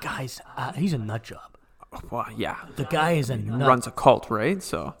 Like the guy's, he's a nut job. Well, yeah. The guy is a nut. Runs a cult, right?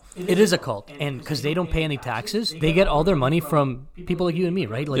 So it is a cult, and because they don't pay any taxes, they get all their money from people like you and me,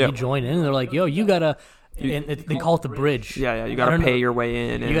 right? Like you join in, and they're like, "Yo, you gotta." And they call it the bridge. Yeah, you gotta pay your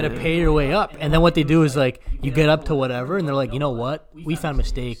way in. You gotta pay your way up, and then what they do is like you get up to whatever, and they're like, you know what? We found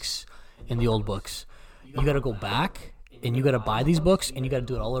mistakes in the old books. You gotta go back, and you gotta buy these books, and you gotta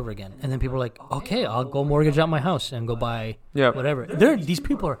do it all over again. And then people are like, okay, I'll go mortgage out my house and go buy whatever.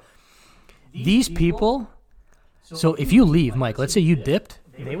 These people. So if you leave, Mike, let's say you dipped,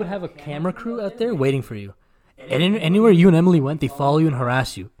 they would have a camera crew out there waiting for you. And anywhere you and Emily went, they follow you and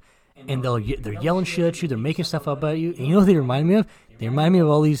harass you. And they're yelling shit at you. They're making stuff up at you. And you know what they remind me of? They remind me of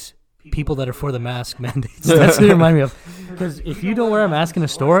all these people that are for the mask mandates. That's what they remind me of. Because if you don't wear a mask in a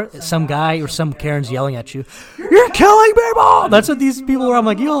store, some guy or some Karen's yelling at you, "You're killing people!" That's what these people are. I'm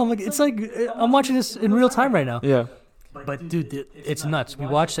like, it's like I'm watching this in real time right now. Yeah. But dude, it's nuts. We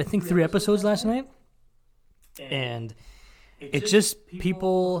watched, I think, 3 episodes last night. And it's just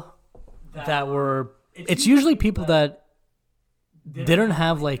people that were it's usually people that didn't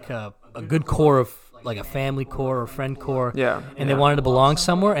have like a good core of like a family core or friend core, and they wanted to belong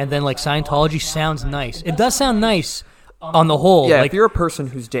somewhere, and then like Scientology sounds nice. It does sound nice on the whole. Yeah, like, if you're a person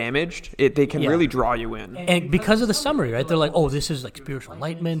who's damaged, they can really draw you in. And because of the summary, right? They're like, oh, this is like spiritual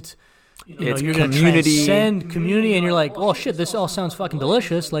enlightenment. It's you're going to transcend community, and you're like, oh shit, this all sounds fucking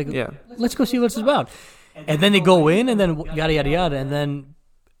delicious. Like, let's go see what it's about. And then they go in, and then yada yada yada, and then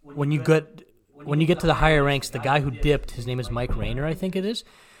when you get to the higher ranks, the guy who dipped, his name is Mike Rayner, I think it is.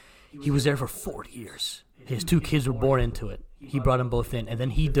 He was there for 40 years. His 2 kids were born into it. He brought them both in, and then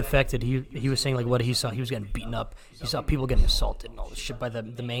he defected. He was saying like what he saw. He was getting beaten up. He saw people getting assaulted and all this shit by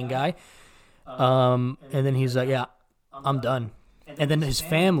the main guy. And then he's like, yeah, I'm done. And then his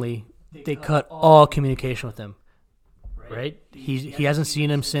family, they cut all communication with him. Right? He hasn't seen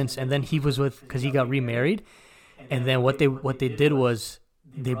him since. And then he was because he got remarried. And then what they did was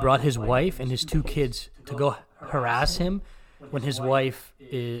they brought his wife and his 2 kids to go harass him when his wife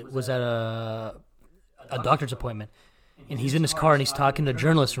was at a doctor's appointment, and he's in his car and he's talking to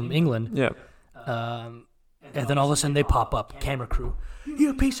journalists from England. Yeah. And then all of a sudden they pop up, camera crew.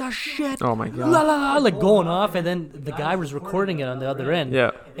 You piece of shit. Oh my god. La la la, like going off, and then the guy was recording it on the other end.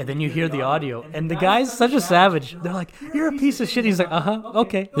 Yeah. And then you hear the audio, and the guy's such a savage. They're like, "You're a piece of shit." He's like,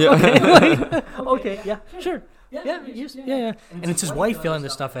 okay, Yeah. okay, like, okay, yeah, sure. Yeah. And it's his wife yelling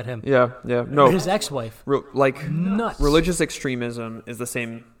this stuff at him. Yeah. No. His ex-wife. Nuts. Religious extremism is the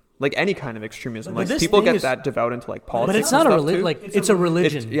same. Like any kind of extremism, like people get that devout into like politics. But it's not a religion. Like it's a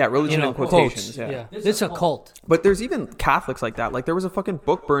religion. Religion in quotations. Yeah, it's a cult. But there's even Catholics like that. Like there was a fucking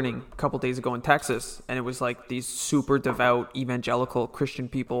book burning a couple days ago in Texas, and it was like these super devout evangelical Christian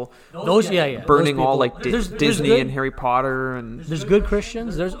people. Burning all like Disney and Harry Potter, and there's good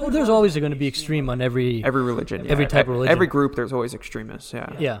Christians. There's always going to be extreme on every religion, every type of religion. Every group, there's always extremists.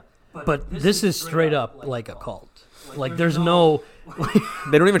 Yeah. But this is straight up like a cult. Like there's no.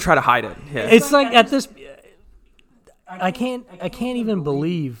 They don't even try to hide it. Yeah. It's like at this. I can't even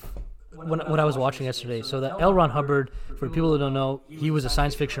believe what I was watching yesterday. So that L. Ron Hubbard, for people who don't know, he was a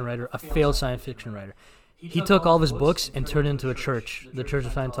science fiction writer, a failed science fiction writer. He took all of his books and turned it into a church, the Church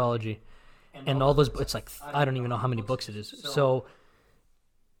of Scientology, and all those. It's like I don't even know how many books it is. So,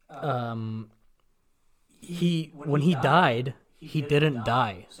 when he died, he didn't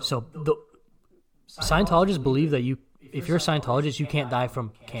die. So the Scientologists believe that if you're a Scientologist, you can't die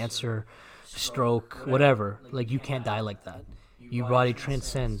from cancer, stroke, whatever. Like, you can't die like that. Your body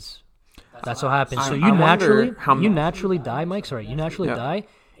transcends. That's what happens. So you naturally die, Mike. Sorry, you naturally die,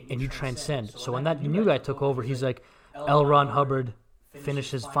 and you transcend. So when that new guy took over, he's like, L. Ron Hubbard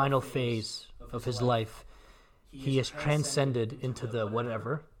finished his final phase of his life. He has transcended into the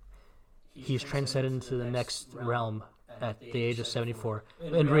whatever. He's transcended into the next realm at the age of 74.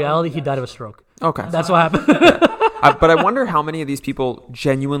 In reality, he died of a stroke. Okay. That's what happened. But I wonder how many of these people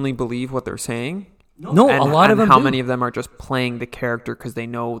genuinely believe what they're saying. No, a lot of them how do. many of them are just playing the character because they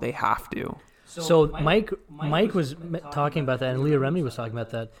know they have to. So Mike was talking about that, and Leah Remini was talking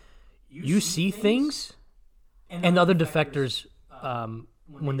about that. You see things, and the other defectors,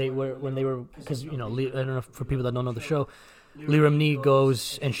 when they were, because I don't know, for people that don't know the show, Leah Remini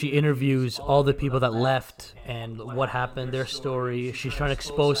goes and she interviews all the people that left and what happened, their story. She's trying to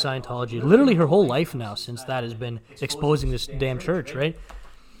expose Scientology. Literally her whole life now since that has been exposing this damn church, right?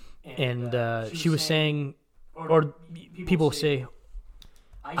 And she was saying, or people say,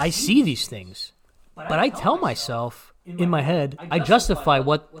 I see these things, but I tell myself in my head, I justify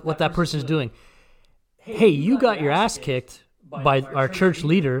what that person is doing. Hey, you got your ass kicked by our church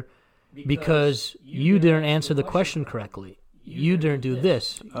leader because you didn't answer the question correctly. You didn't do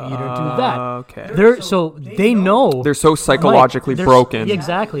this. You didn't do that. Okay. So they know. They're so psychologically broken.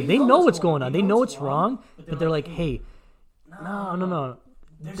 Exactly. They know what's going on. They know it's wrong, but they're like, hey, no.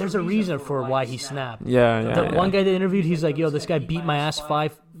 There's a reason for why he snapped. One guy they interviewed, he's like, yo, this guy beat my ass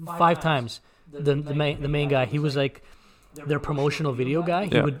five times. The main guy, he was like their promotional video guy.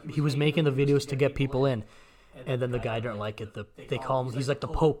 He was making the videos to get people in. And then the guy didn't like it. They call him, he's like the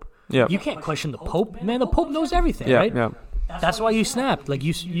Pope. Yeah. You can't question the Pope. Man, the Pope knows everything, right? Yeah. That's why you snapped. Like,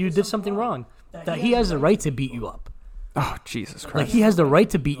 you did something wrong. That he has the right to beat you up. Oh, Jesus Christ. Like, he has the right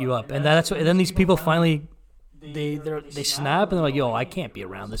to beat you up. And that's what, and then these people finally, they snap, and they're like, yo, I can't be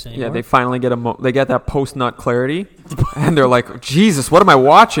around this anymore. Yeah, they finally get they get that post-nut clarity. And they're like, Jesus, what am I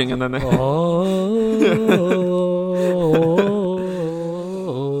watching? And then they...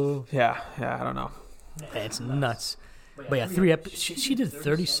 Yeah, I don't know. It's nuts. But yeah, she did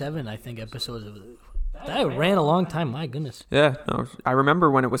 37, I think, episodes of it. That ran a long time. My goodness. Yeah, no, I remember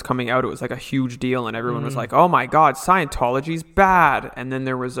when it was coming out, it was like a huge deal, and everyone was like, "Oh my God, Scientology's bad." And then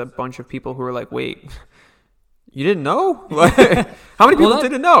there was a bunch of people who were like, "Wait, you didn't know? How many people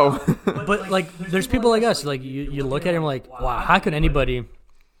didn't know?" But like, there's people like us. Like you look at him like, wow, how could anybody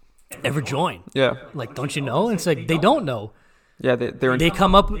ever join? Yeah, Like, don't you know? And it's like they don't know. yeah, they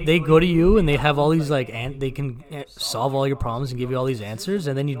Come up, they go to you, and they have all these like, and they can solve all your problems and give you all these answers,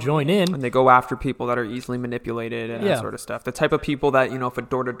 and then you join in. and they go after people that are easily manipulated and that sort of stuff. The type of people that, if a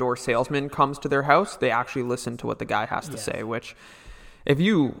door-to-door salesman comes to their house, they actually listen to what the guy has to say, which if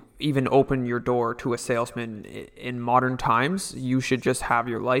you even open your door to a salesman in modern times, you should just have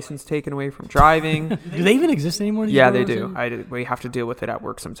your license taken away from driving. Do they even exist anymore? Yeah, they do. We have to deal with it at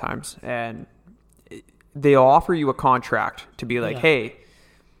work sometimes. And they'll offer you a contract to be like, hey,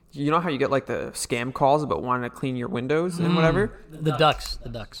 you know how you get like the scam calls about wanting to clean your windows and whatever? The ducks.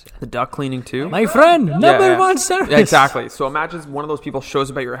 The duck cleaning too? My friend, number one service. Yeah, exactly. So imagine one of those people shows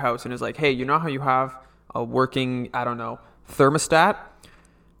up at your house and is like, hey, you know how you have a working, I don't know, thermostat?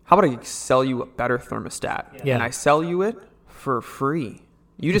 How about I sell you a better thermostat? Yeah. And I sell you it for free.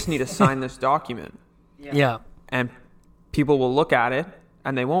 You just need to sign this document. Yeah. And people will look at it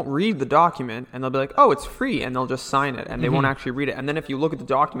and they won't read the document and they'll be like, oh, it's free. And they'll just sign it and they won't actually read it. And then if you look at the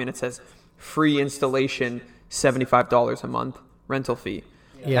document, it says free installation, $75 a month rental fee.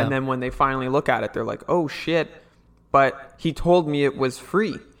 Yeah. And then when they finally look at it, they're like, oh shit, but he told me it was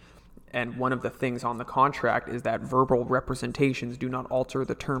free. And one of the things on the contract is that verbal representations do not alter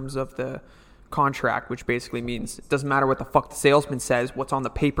the terms of the contract, which basically means it doesn't matter what the fuck the salesman says. What's on the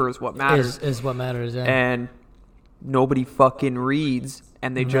paper is what matters. Is what matters, yeah. And nobody fucking reads,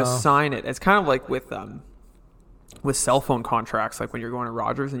 and they just sign it. It's kind of like with cell phone contracts, like when you're going to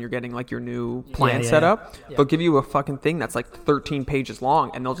Rogers and you're getting like your new plan set up. They'll give you a fucking thing that's like 13 pages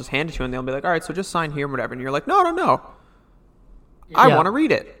long, and they'll just hand it to you, and they'll be like, all right, so just sign here and whatever. And you're like, no. I want to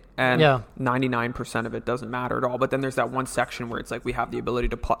read it. And 99% of it doesn't matter at all. But then there's that one section where it's like we have the ability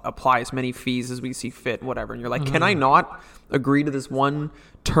to apply as many fees as we see fit, whatever. And you're like, can I not agree to this one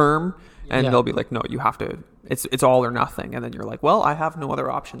term? And they'll be like, no, you have to. It's all or nothing. And then you're like, well, I have no other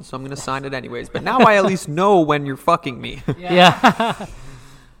option, so I'm going to sign it anyways. But now I at least know when you're fucking me. Yeah.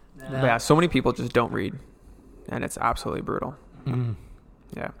 Yeah, so many people just don't read. And it's absolutely brutal.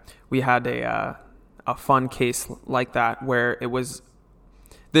 Yeah. We had a fun case like that where it was...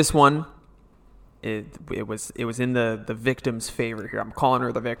 This one, it was in the victim's favor here. I'm calling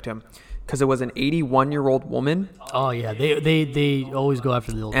her the victim because it was an 81-year-old woman. Oh yeah, they always go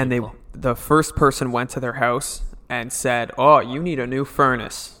after the old people. The first person went to their house and said, "Oh, you need a new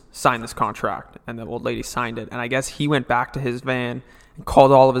furnace. Sign this contract." And the old lady signed it. And I guess he went back to his van and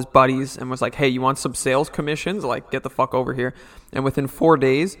called all of his buddies and was like, "Hey, you want some sales commissions? Like, get the fuck over here." And within 4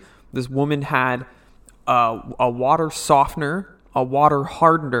 days, this woman had a water softener, a water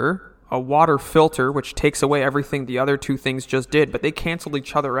hardener, a water filter, which takes away everything the other two things just did, but they canceled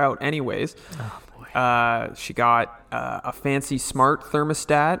each other out anyways. Oh, boy. She got a fancy smart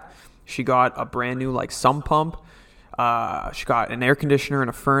thermostat. She got a brand new like sump pump. She got an air conditioner and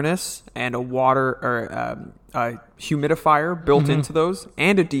a furnace and a humidifier built into those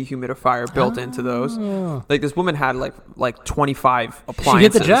and a dehumidifier built into those. Like this woman had like 25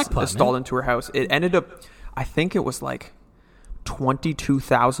 appliances installed into her house. It ended up, I think it was like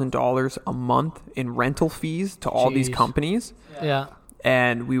 $22,000 a month in rental fees to all these companies. Yeah.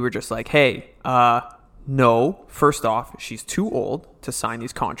 And we were just like, hey, no, first off, she's too old to sign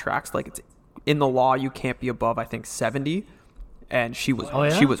these contracts. Like it's in the law, you can't be above, I think, 70. And she was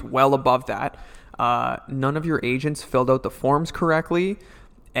she was well above that. None of your agents filled out the forms correctly.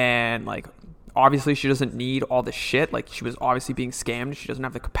 And like, obviously she doesn't need all this shit. Like she was obviously being scammed. She doesn't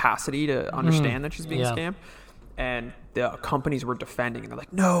have the capacity to understand that she's being scammed. And the companies were defending, and they're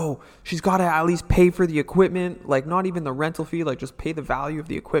like, no, she's got to at least pay for the equipment, like not even the rental fee, like just pay the value of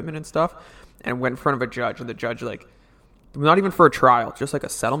the equipment and stuff. And went in front of a judge, and the judge, like, not even for a trial, just like a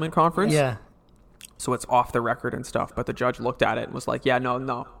settlement conference. Yeah. So it's off the record and stuff. But the judge looked at it and was like, yeah,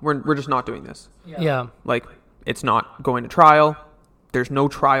 no, we're just not doing this. Yeah. Like, it's not going to trial. There's no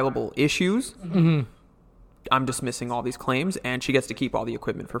trialable issues. Mm-hmm. I'm dismissing all these claims, and she gets to keep all the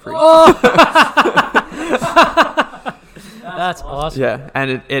equipment for free. That's awesome. Yeah,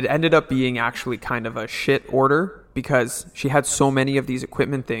 and it ended up being actually kind of a shit order because she had so many of these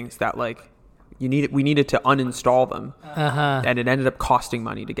equipment things that like we needed to uninstall them, and it ended up costing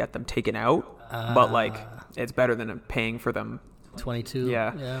money to get them taken out. But like it's better than paying for them. 22.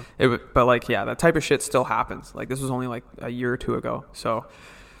 Yeah. But like that type of shit still happens. Like this was only like a year or two ago, so.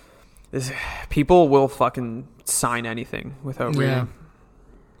 People will fucking sign anything without reading.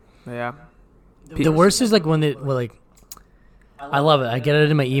 Yeah. The worst is like when I love it. I get it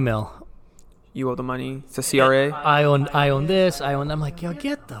in my email. You owe the money. It's a CRA. I own this. I'm like, yo,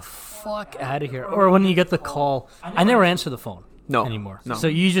 get the fuck out of here. Or when you get the call, I never answer the phone anymore. No. So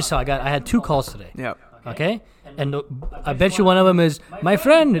you just saw I had 2 calls today. Yeah. Okay? And I bet you one of them is, my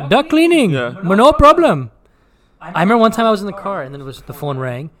friend, duck cleaning. Yeah. No problem. I remember one time I was in the car and then the phone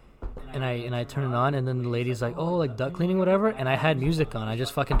rang. And I turned it on, and then the lady's like, "Oh, like duck cleaning, whatever." And I had music on. I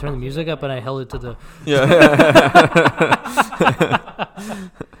just fucking turned the music up, and I held it to the. Yeah.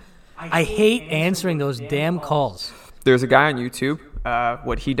 I hate answering those damn calls. There's a guy on YouTube.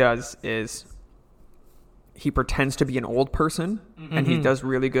 What he does is he pretends to be an old person, and he does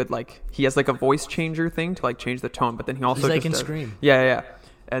really good. Like he has like a voice changer thing to like change the tone, but then he also can scream. Yeah.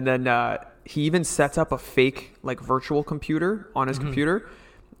 And then he even sets up a fake like virtual computer on his computer.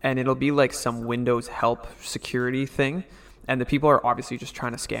 And it'll be like some Windows help security thing. And the people are obviously just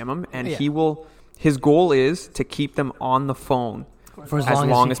trying to scam him. And his goal is to keep them on the phone for as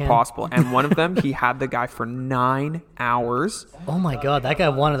long as possible. And one of them, he had the guy for 9 hours. Oh my God, that guy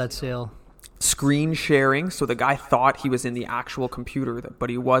wanted that sale. Screen sharing. So the guy thought he was in the actual computer, but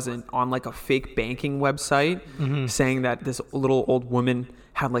he wasn't, on like a fake banking website saying that this little old woman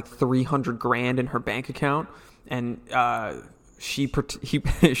had like 300 grand in her bank account. And, she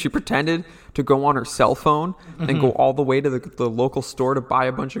pretended to go on her cell phone and go all the way to the local store to buy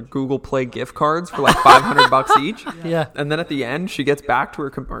a bunch of Google Play gift cards for like $500 each. Yeah. And then at the end, she gets back to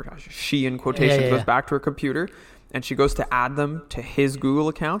her she in quotations goes back to her computer, and she goes to add them to his Google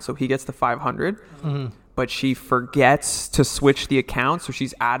account, so he gets the 500. But she forgets to switch the account, so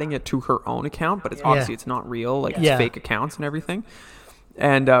she's adding it to her own account, but it's obviously it's not real, like it's fake accounts and everything.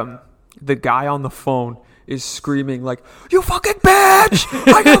 And the guy on the phone is screaming like, "You fucking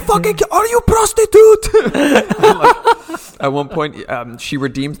bitch! I got fucking are you prostitute?" Like, at one point, she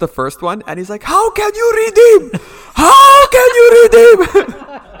redeems the first one, and he's like, "How can you redeem? How can you redeem?"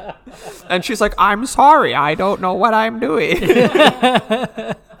 And she's like, "I'm sorry, I don't know what I'm doing."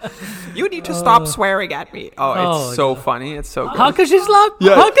 You need to stop swearing at me. It's so funny. It's so good. How could she slap?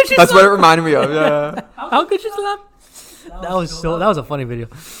 Yeah, How could she that's slap? what it reminded me of. Yeah. How could she slap? That was a funny video.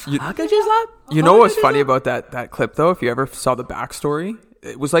 How could you slap? You know what's funny about that clip though? If you ever saw the backstory,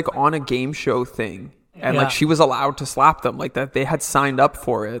 it was like on a game show thing, and like she was allowed to slap them, like that they had signed up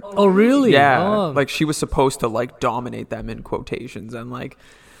for it. Oh really? Yeah, Oh. like she was supposed to like dominate them in quotations, and like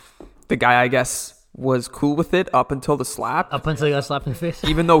the guy I guess was cool with it up until the slap. Up until he got slapped in the face.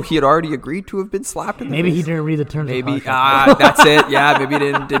 Even though he had already agreed to have been slapped in the face. Maybe he didn't read the terms. Maybe of contract. that's it. Yeah, maybe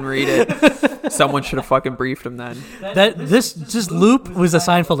he didn't read it. Someone should have fucking briefed him then. This loop was a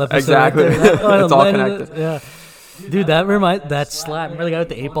Seinfeld episode. Exactly. Right there. It's all connected. Yeah, dude, that slap. Remember the guy with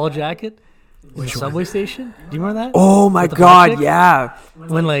the 8-ball jacket in the subway station? Do you remember that? Oh my God, yeah.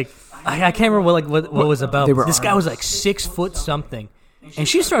 When like I can't remember what it was about. This guy was like 6 foot something, and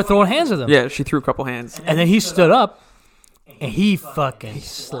she started throwing hands with him. Yeah, she threw a couple hands, and then he stood up, and he fucking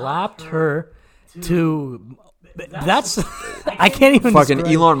slapped her to. That's I can't even. Fucking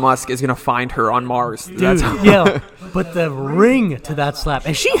describe. Elon Musk is gonna find her on Mars. Dude, That's yeah. But the ring to that slap,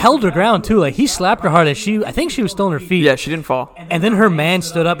 and she held her ground too. Like he slapped her hard, and I think she was still on her feet. Yeah, she didn't fall. And then her man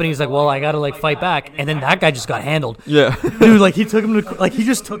stood up, and he's like, "Well, I gotta like fight back." And then that guy just got handled. Yeah, dude, like he took him to, like he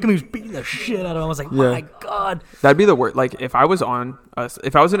just took him. He was beating the shit out of him. I was like, my God. That'd be the worst. Like if I was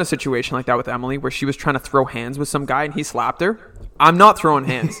in a situation like that with Emily, where she was trying to throw hands with some guy and he slapped her, I'm not throwing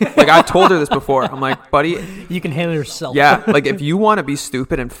hands. Like I told her this before. I'm like, buddy, you can handle yourself. Yeah, like if you want to be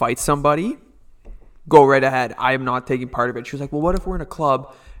stupid and fight somebody, go right ahead. I am not taking part of it. She was like, well, what if we're in a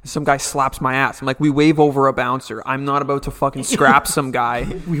club and some guy slaps my ass? I'm like, we wave over a bouncer. I'm not about to fucking scrap some guy.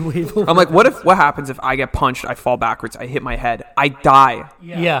 We wave over. I'm like, what happens if I get punched, I fall backwards, I hit my head, I die?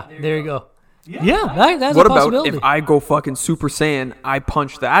 Yeah, there you go. Yeah, that's what a possibility. About if I go fucking Super Saiyan, I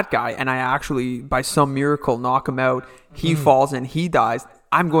punch that guy, and I actually, by some miracle, knock him out, he falls and he dies,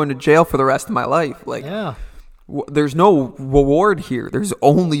 I'm going to jail for the rest of my life. Like, there's no reward here. There's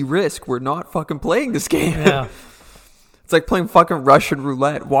only risk. We're not fucking playing this game. Yeah. It's like playing fucking Russian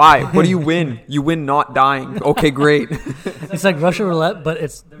roulette. Why? What do you win? You win not dying. Okay, great. It's like Russian roulette, but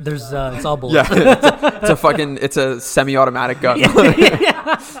it's all bullets. Yeah, it's a semi-automatic gun. Here,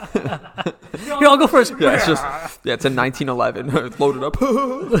 I'll go first. Yeah, it's a 1911. Loaded up.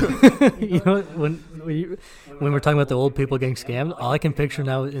 You know, when we're talking about the old people getting scammed, all I can picture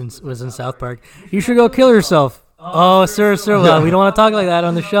now was in South Park. You should go kill yourself. Oh, sir, well, we don't want to talk like that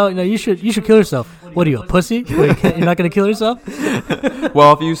on the show. No, you should kill yourself. What are you, a pussy? You're not going to kill yourself?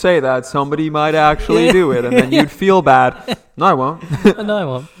 Well, if you say that, somebody might actually do it, and then you'd feel bad. No, I won't. No, I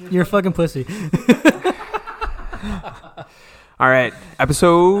won't. You're a fucking pussy. All right,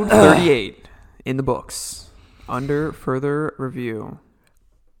 episode 38 in the books. Under further review.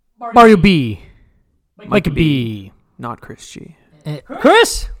 Mario B. Micah B. Not Chris G.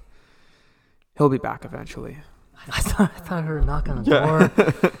 Chris? He'll be back eventually. I thought I heard a knock on the door.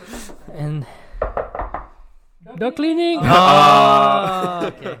 And duck cleaning? Oh,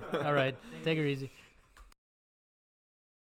 okay. All right. Take it easy.